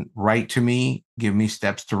and write to me. Give me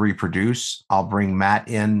steps to reproduce. I'll bring Matt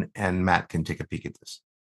in, and Matt can take a peek at this.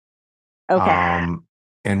 Okay.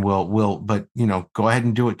 And we'll, but go ahead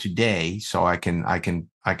and do it today, so I can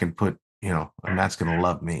put, and Matt's gonna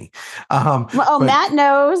love me. Matt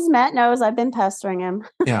knows. I've been pestering him.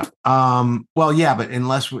 Yeah. Well, yeah, but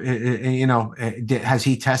unless has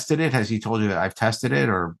he tested it? Has he told you that I've tested it,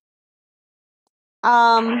 or?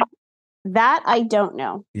 That I don't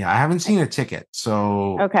know. Yeah, I haven't seen a ticket.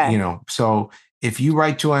 So, okay. So if you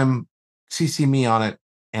write to him, CC me on it,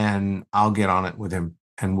 and I'll get on it with him,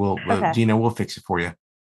 and Gina, we'll fix it for you.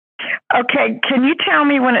 Okay. Can you tell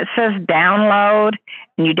me when it says download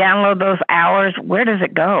and you download those hours, where does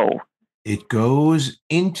it go? It goes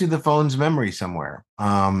into the phone's memory somewhere.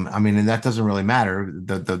 And that doesn't really matter.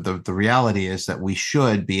 The reality is that we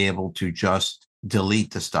should be able to just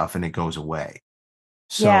delete the stuff and it goes away.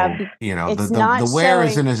 So, the where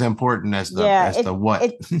isn't as important as the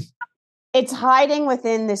what. It's hiding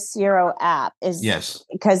within the SERO app. Yes.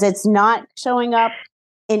 Because it's not showing up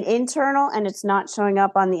in internal and it's not showing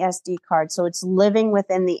up on the SD card. So it's living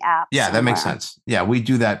within the app. Yeah, somewhere. That makes sense. Yeah, we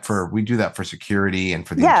do that for security and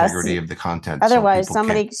for the integrity of the content. Otherwise,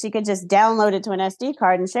 she could just download it to an SD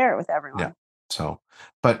card and share it with everyone. Yeah. So,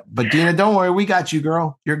 but Dina, don't worry, we got you,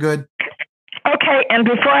 girl. You're good. Okay, and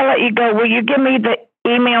before I let you go, will you give me the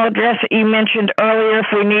email address that you mentioned earlier if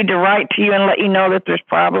we need to write to you and let you know that there's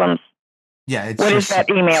problems? Yeah. What is that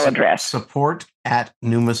email address?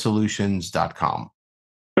 support@numasolutions.com.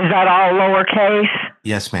 Is that all lowercase?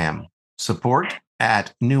 Yes, ma'am.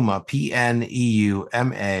 Support@Numa,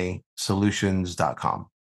 PNEUMA solutions.com.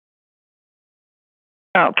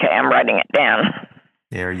 Okay, I'm writing it down.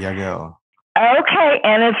 There you go. Okay,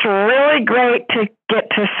 and it's really great to get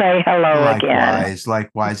to say hello again.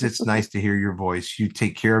 Likewise. It's nice to hear your voice. You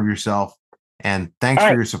take care of yourself, and thanks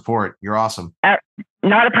for your support. You're awesome.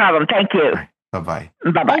 Not a problem. Thank you. Right. Bye-bye.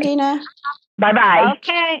 Bye-bye. Bye, Dina. Bye-bye.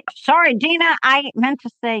 Okay. Sorry, Dina. I meant to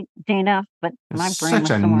say Dina, but my brain was such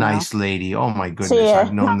a nice lady. Oh, my goodness.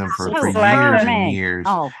 I've known them for years and years.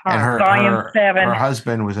 Oh, and her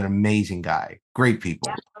husband was an amazing guy. Great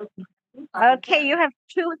people. Okay, you have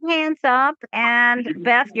two hands up, and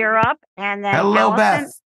Beth, you're up, and then hello, Allison.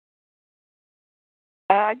 Beth.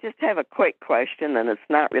 I just have a quick question, and it's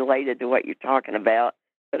not related to what you're talking about,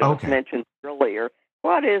 but it was mentioned earlier.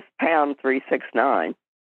 What is pound 369?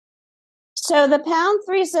 So the pound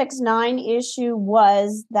 369 issue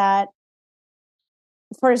was that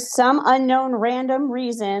for some unknown random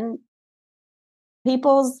reason,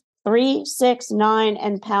 people's 369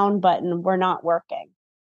 and pound button were not working.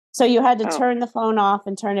 So you had to turn the phone off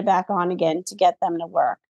and turn it back on again to get them to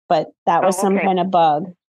work. But that was some kind of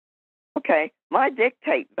bug. Okay. My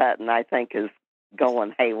dictate button, I think, is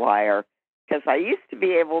going haywire because I used to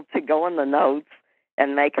be able to go in the notes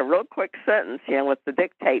and make a real quick sentence, with the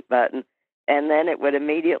dictate button, and then it would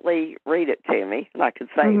immediately read it to me and I could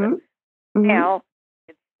save it. Mm-hmm. Now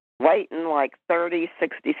it's waiting like 30,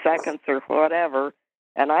 60 seconds or whatever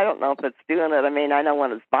And I don't know if it's doing it. I mean, I know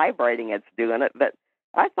when it's vibrating, it's doing it, but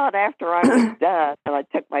I thought after I was done and I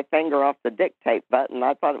took my finger off the dictate button,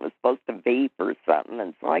 I thought it was supposed to beep or something,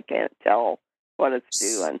 and so I can't tell what it's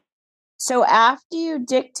doing. So after you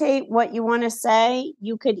dictate what you want to say,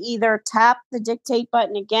 you could either tap the dictate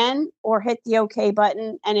button again or hit the OK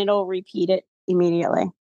button, and it'll repeat it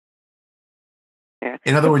immediately. Yeah.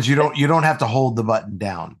 In other words, you don't have to hold the button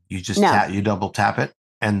down. You just you double tap it,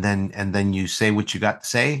 and then you say what you got to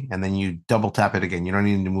say, and then you double tap it again. You don't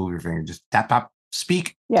need to move your finger. Just tap, tap,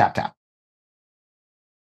 speak, tap, tap.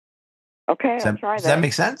 Okay, I'll try that. Does that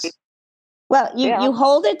make sense? Well, you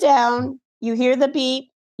hold it down. You hear the beep.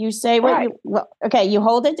 You say what you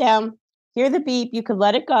hold it down, hear the beep, you could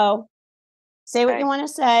let it go, say what you want to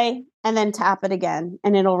say, and then tap it again,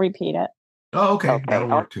 and it'll repeat it. Oh, okay. That'll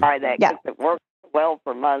work too. I'll try that, because it worked well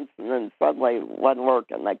for months, and then suddenly it wasn't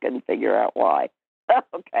working. I couldn't figure out why.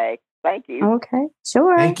 Okay, thank you. Okay,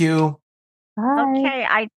 sure. Thank you. Bye. Okay,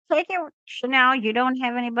 I take it, Chanel, you don't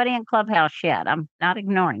have anybody in Clubhouse yet. I'm not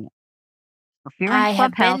ignoring it. If you're in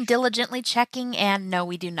have been diligently checking, and no,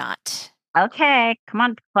 we do not. Okay, come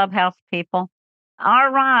on, Clubhouse people.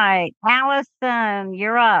 All right, Allison,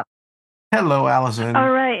 you're up. Hello, Allison.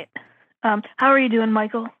 All right. How are you doing,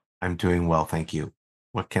 Michael? I'm doing well, thank you.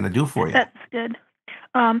 What can I do for you? That's good.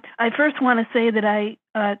 I first want to say that I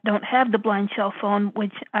don't have the BlindShell phone,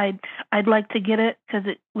 which I'd like to get it because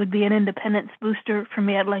it would be an independence booster for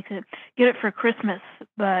me. I'd like to get it for Christmas.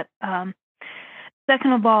 But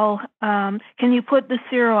second of all, can you put the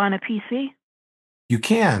SERO on a PC? You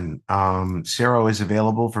can. SERO is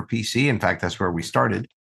available for PC. In fact, that's where we started.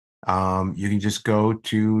 You can just go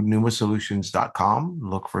to numasolutions.com,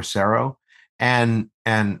 look for SERO, and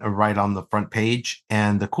right on the front page.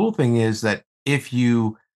 And the cool thing is that if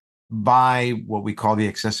you buy what we call the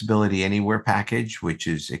Accessibility Anywhere package, which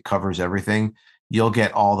is it covers everything, you'll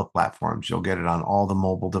get all the platforms. You'll get it on all the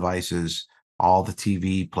mobile devices, all the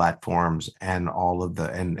TV platforms, and all of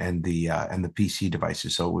the and the PC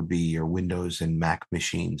devices. So it would be your Windows and Mac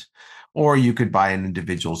machines, or you could buy an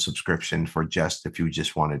individual subscription for just if you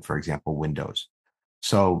just wanted, for example, Windows.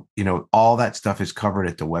 So all that stuff is covered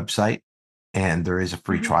at the website, and there is a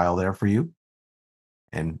free trial there for you.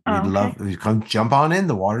 And we'd love you come jump on in.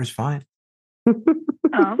 The water's fine.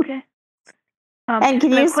 Okay. And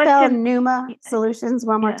can you spell Numa Solutions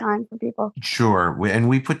one more time for people? Sure.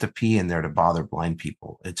 We put the P in there to bother blind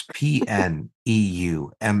people. It's PNEUMA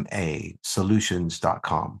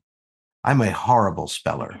solutions.com. I'm a horrible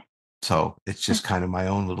speller, so it's just kind of my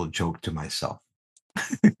own little joke to myself.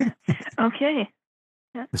 Okay.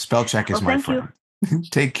 The spell check is my friend.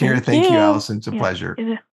 Take care. Thank you, you. Allison. It's a pleasure.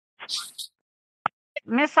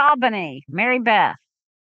 Miss Albany, Mary Beth.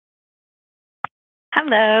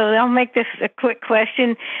 Hello. I'll make this a quick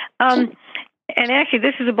question. And actually,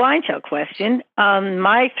 this is a BlindShell question.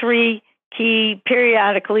 My 3 key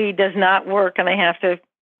periodically does not work, and I have to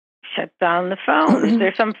shut down the phone. Is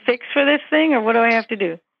there some fix for this thing, or what do I have to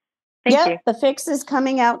do? Thank you. The fix is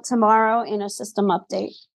coming out tomorrow in a system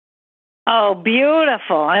update. Oh,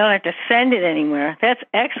 beautiful. I don't have to send it anywhere. That's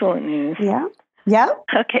excellent news. Yeah.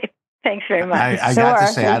 Okay. Thanks very much. I got to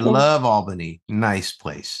say, I love Albany. Nice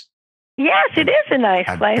place. Yes, it is a nice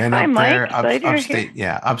place. Been Hi, up Mike. there, upstate.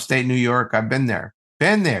 Yeah, upstate New York. I've been there.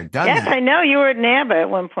 Done yes, that. Yes, I know. You were at NABA at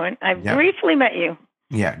one point. I briefly met you.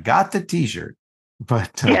 Yeah, got the T-shirt.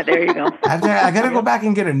 But yeah, there you go. I got to go back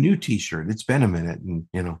and get a new T-shirt. It's been a minute, and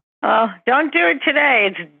Oh, don't do it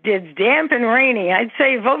today. It's damp and rainy. I'd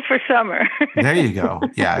say vote for summer. There you go.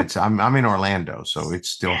 Yeah, I'm in Orlando, so it's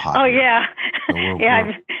still hot. Oh here.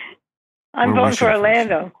 yeah, So I'm voting for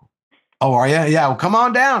Orlando. Oh, are you? Yeah, well, come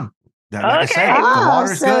on down. Like I said, the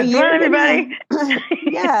water's good. Come on, everybody.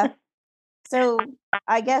 Yeah. So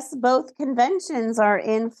I guess both conventions are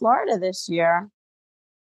in Florida this year.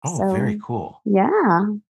 Oh, very cool. Yeah.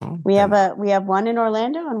 We have one in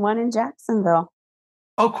Orlando and one in Jacksonville.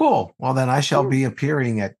 Oh, cool. Well, then I shall be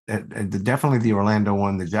appearing at definitely the Orlando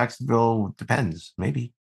one. The Jacksonville depends.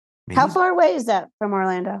 Maybe. How far away is that from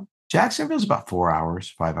Orlando? Jacksonville's about 4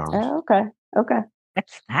 hours, 5 hours. Oh, okay.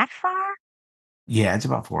 It's that far? Yeah, it's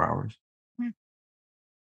about 4 hours.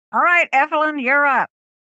 All right, Evelyn, you're up.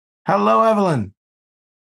 Hello, Evelyn.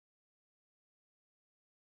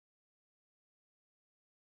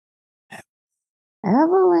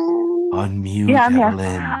 Evelyn. Unmute, yeah, I'm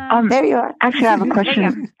Evelyn. Here. There you are. Actually, I have a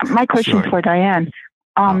question. My question for Diane.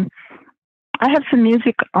 I have some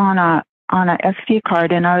music on a SD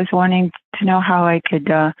card, and I was wanting to know how I could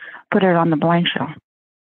put it on the BlindShell.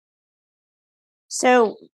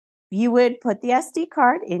 So you would put the SD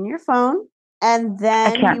card in your phone, and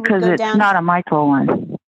then I can't because it's not a micro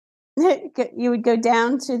one. you would go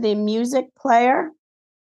down to the music player.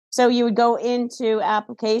 So you would go into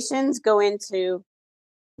applications, go into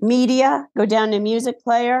media, go down to music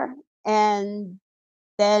player, and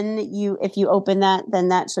then if you open that, then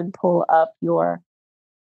that should pull up your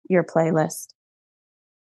playlist.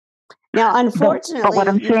 Now, unfortunately, but what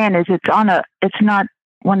I'm saying is it's not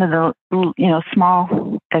one of the small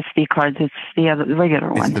SD cards. It's the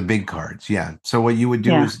regular one. It's the big cards. Yeah. So what you would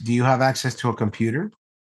do is, do you have access to a computer?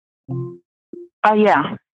 Oh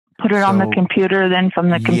yeah. Put it on the computer, then from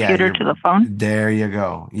the computer to the phone. There you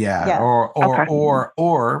go. Yeah. Or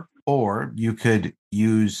you could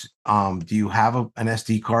use. Do you have an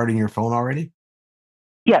SD card in your phone already?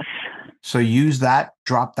 Yes. So use that.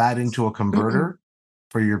 Drop that into a converter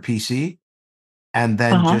for your PC, and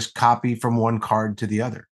then just copy from one card to the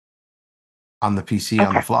other on the PC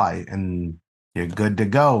on the fly, and you're good to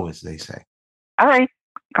go, as they say. All right.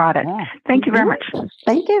 Got it. Thank you very much.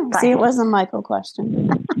 Thank you. Bye. See, it was a Michael question.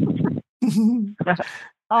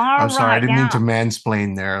 I'm sorry, I didn't mean to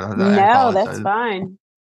mansplain there. No, that's fine.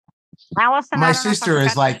 Allison, my sister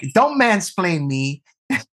is like, don't mansplain me.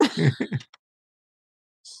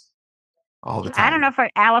 All the time. I don't know if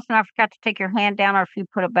Allison, I forgot to take your hand down or if you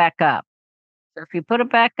put it back up. So if you put it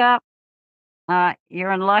back up,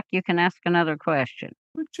 you're in luck. You can ask another question.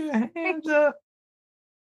 Put your hands up.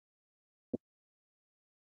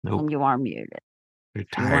 Nope. And you are muted. You're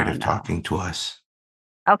tired of talking to us.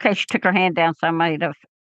 Okay, she took her hand down, so I might have.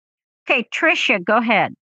 Okay, Tricia, go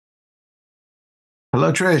ahead.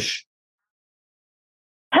 Hello, Trish.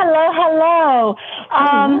 Hello.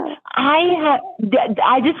 I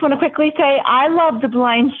just want to quickly say I love the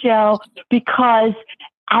BlindShell because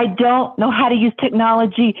I don't know how to use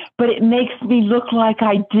technology, but it makes me look like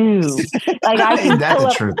I do. Like I can pull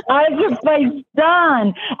up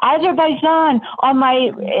Azerbaijan on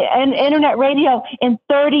my internet radio in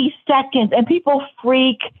 30 seconds, and people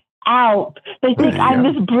freak out. They think I'm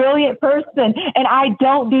this brilliant person, and I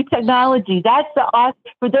don't do technology. That's the awesome.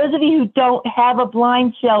 For those of you who don't have a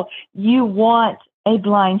BlindShell, you want a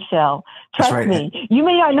BlindShell. Trust me. You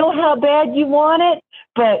may not know how bad you want it,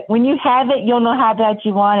 but when you have it, you'll know how bad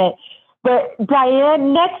you want it. But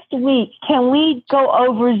Diane, next week, can we go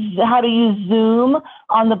over how to use Zoom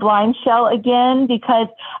on the BlindShell again? Because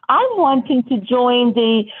I'm wanting to join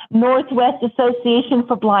the Northwest Association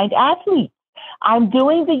for Blind Athletes. I'm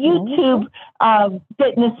doing the YouTube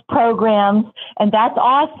fitness programs, and that's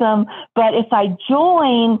awesome. But if I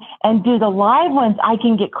join and do the live ones, I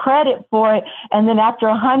can get credit for it. And then after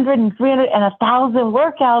 100 and 300 and 1,000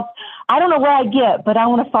 workouts, I don't know where I get, but I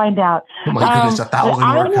want to find out. Oh my goodness, 1,000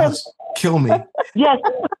 workouts. Kill me. Yes.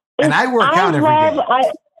 And I work out every day.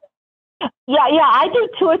 I do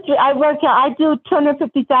 2 or 3. I work out. I do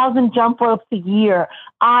 250,000 jump ropes a year.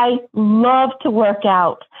 I love to work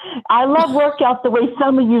out. I love workouts the way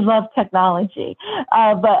some of you love technology.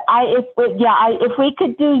 But if we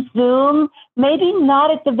could do Zoom, maybe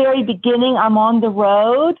not at the very beginning. I'm on the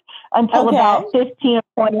road until about 15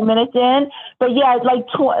 or 20 minutes in. But yeah, like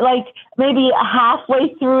maybe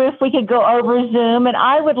halfway through, if we could go over Zoom, and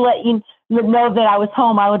I would let you know that I was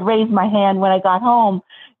home. I would raise my hand when I got home.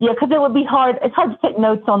 Yeah, because it would be hard. It's hard to take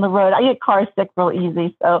notes on the road. I get car sick real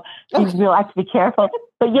easy, so you have to be careful.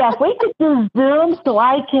 But yeah, if we could do Zoom, so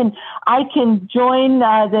I can join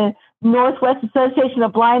the Northwest Association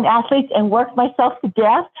of Blind Athletes and work myself to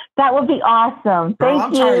death, that would be awesome.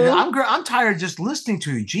 Thank you. I'm tired just listening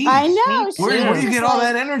to you. Jeez. I know. Where do you get all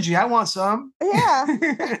that energy? I want some. Yeah.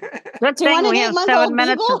 Good thing we have 7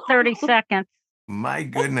 minutes and 30 seconds. My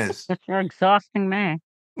goodness. You're exhausting me.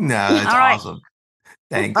 No, that's awesome.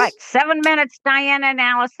 Thanks. Right. 7 minutes, Diana and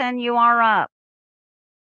Allison, you are up.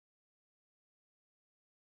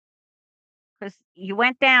 Because you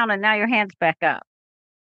went down and now your hand's back up.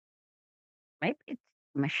 Maybe it's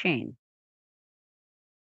a machine.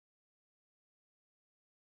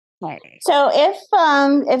 Okay. So if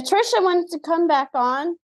Trisha wanted to come back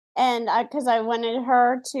on, and because I wanted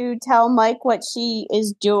her to tell Mike what she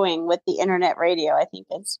is doing with the internet radio, I think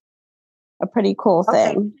it's a pretty cool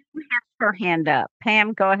thing. We have her hand up.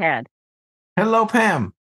 Pam, go ahead. Hello,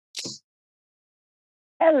 Pam.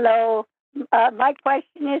 Hello. My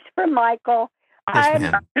question is for Michael.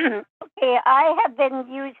 Yes, okay, I have been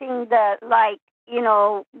using the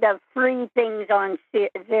free things on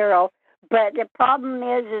SERO, but the problem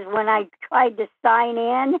is when I tried to sign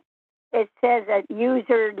in, it says a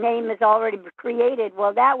username is already created.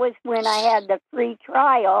 Well, that was when I had the free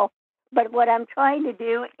trial, but what I'm trying to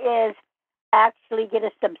do is actually get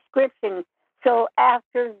a subscription. So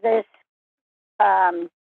after this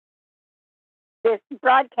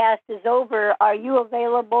broadcast is over, are you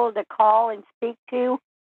available to call and speak to?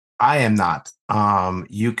 I am not.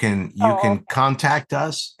 You can contact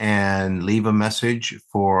us and leave a message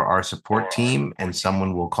for our support team, and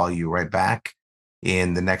someone will call you right back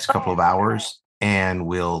in the next couple of hours. And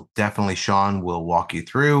Sean will walk you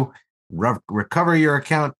through, recover your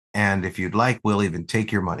account, and if you'd like, we'll even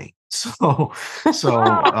take your money. So.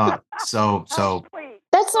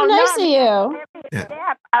 That's so nice of you. Yeah.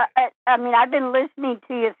 I mean, I've been listening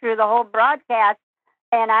to you through the whole broadcast,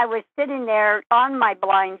 and I was sitting there on my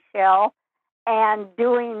BlindShell and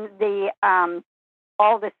doing the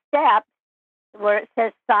all the steps where it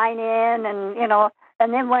says sign in, and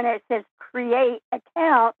and then when it says create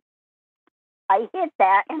account, I hit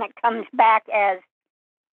that, and it comes back as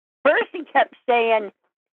first. He kept saying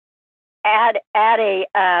add a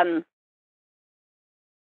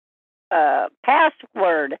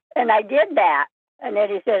password, and I did that. And then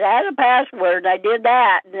he said, add a password, and I did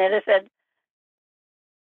that. And then it said,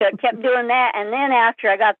 so it kept doing that. And then after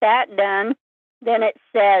I got that done, then it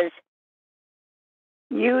says,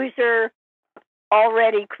 user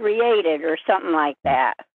already created or something like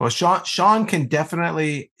that. Well, Sean can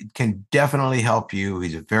definitely help you.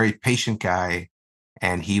 He's a very patient guy,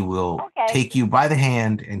 and he will take you by the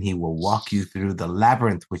hand, and he will walk you through the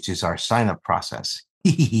labyrinth, which is our sign-up process.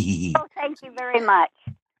 Oh, thank you very much.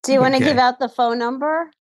 Do you want to give out the phone number?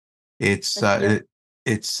 It's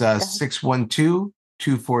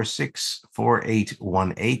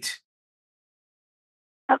 612-246-4818.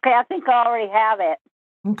 Okay, I think I already have it.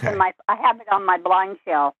 Okay. I have it on my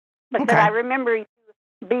BlindShell because I remember you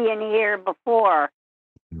being here before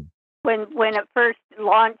when it first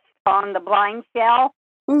launched on the BlindShell.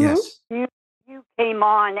 Yes. You came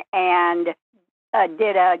on and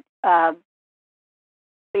did a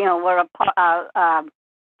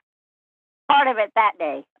part of it that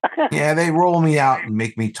day. Yeah, they roll me out and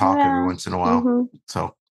make me talk every once in a while.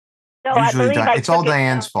 So usually it's all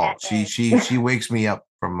Diane's fault. She wakes me up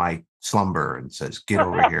from my slumber and says, "Get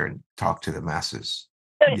over here and talk to the masses."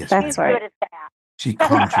 Yes, that's right. She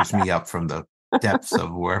conjures me up from the depths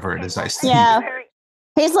of wherever it is I sleep. Yeah,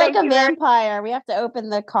 he's like a vampire. We have to open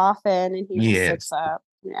the coffin, and he just sits up.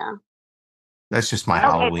 Yeah, that's just my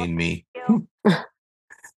Halloween me.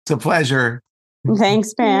 It's a pleasure.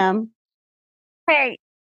 Thanks, Pam. Hey,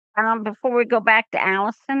 before we go back to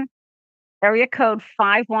Allison, area code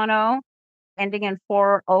 510, ending in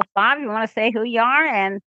 405. You want to say who you are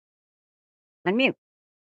and unmute.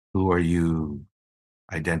 Who are you?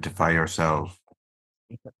 Identify yourself.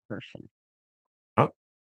 Person. Oh.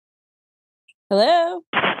 Hello.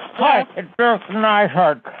 Hi, it's Dirk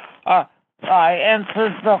Neihart. I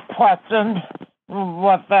answered the question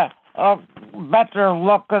with a better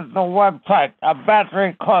look at the website. A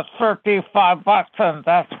battery costs $35, and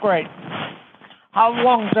that's great. How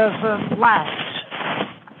long does it last?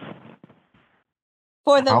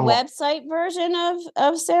 For the website version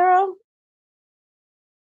of SERO?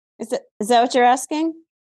 Is that what you're asking?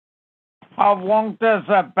 How long does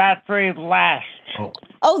a battery last?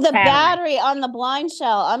 Oh, the battery on the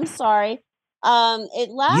BlindShell. I'm sorry.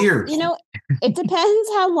 It lasts. Years. It depends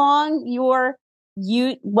how long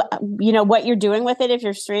what you're doing with it. If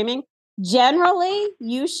you're streaming, generally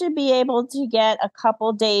you should be able to get a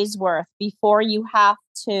couple days worth before you have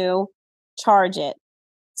to charge it.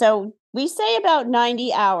 So we say about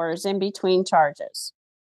 90 hours in between charges.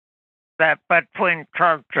 That between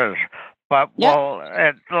charges. But will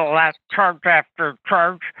it last charge after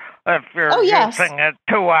charge if you're using it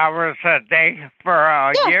 2 hours a day for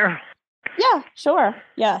a year? Yeah, sure.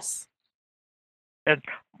 Yes. In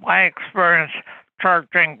my experience,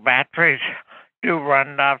 charging batteries do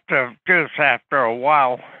run out of juice after a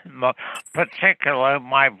while, particularly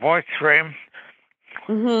my voice stream.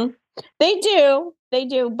 Mm-hmm. They do,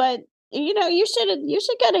 but you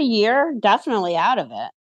should get a year definitely out of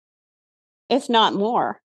it, if not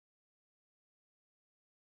more.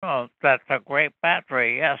 Oh, that's a great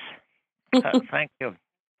battery. Yes. Thank you.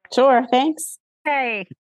 Sure. Thanks. Hey.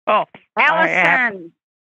 Oh, Allison.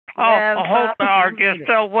 Hold on. Are you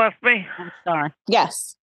still with me? I'm sorry.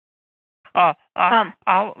 Yes. How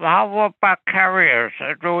about carriers?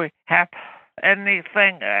 Do we have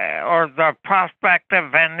anything or the prospect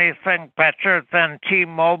of anything better than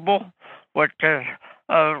T-Mobile, which is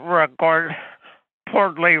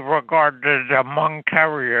poorly regarded among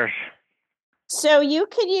carriers? So you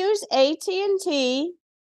could use AT&T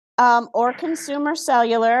or Consumer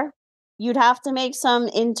Cellular. You'd have to make some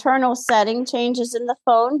internal setting changes in the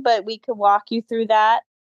phone, but we could walk you through that.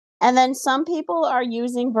 And then some people are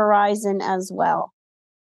using Verizon as well.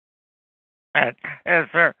 Is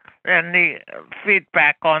there any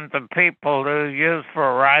feedback on the people who use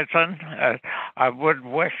Verizon? I would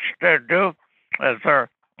wish to do. Is there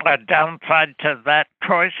a downside to that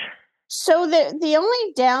choice? So the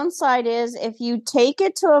only downside is if you take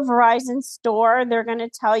it to a Verizon store, they're going to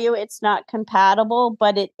tell you it's not compatible,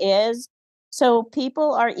 but it is. So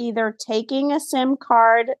people are either taking a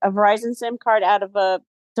Verizon SIM card out of a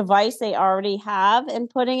device they already have and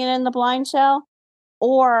putting it in the BlindShell,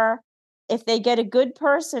 or if they get a good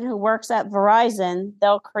person who works at Verizon,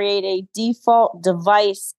 they'll create a default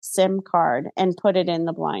device SIM card and put it in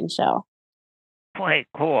the BlindShell. Quite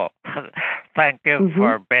cool. Thank you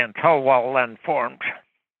for being so well informed.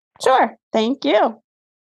 Sure. Thank you.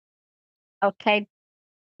 Okay.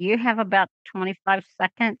 You have about 25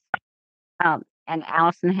 seconds. And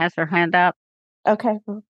Allison has her hand up. Okay.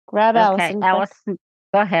 Grab Allison. Okay, Allison,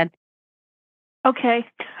 go ahead. Okay.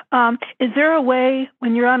 Is there a way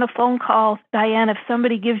when you're on a phone call, Diane, if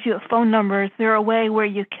somebody gives you a phone number, is there a way where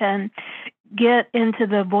you can get into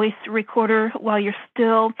the voice recorder while you're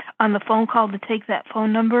still on the phone call to take that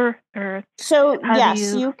phone number? Or so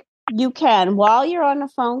yes, you can. While you're on a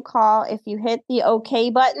phone call, if you hit the OK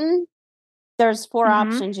button, there's 4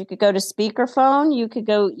 options. You could go to speakerphone, you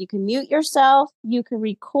can mute yourself, you could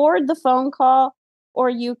record the phone call, or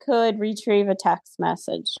you could retrieve a text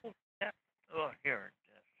message. Oh, here.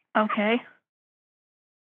 Okay.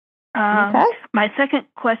 My second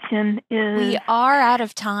question is... We are out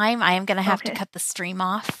of time. I am going to have to cut the stream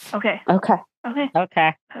off. Okay. Okay. No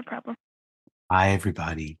problem. Bye,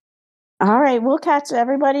 everybody. All right. We'll catch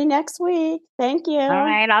everybody next week. Thank you. All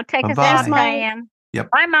right. I'll take us Bye-bye. out, Diane. Yep.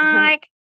 Bye, Mike.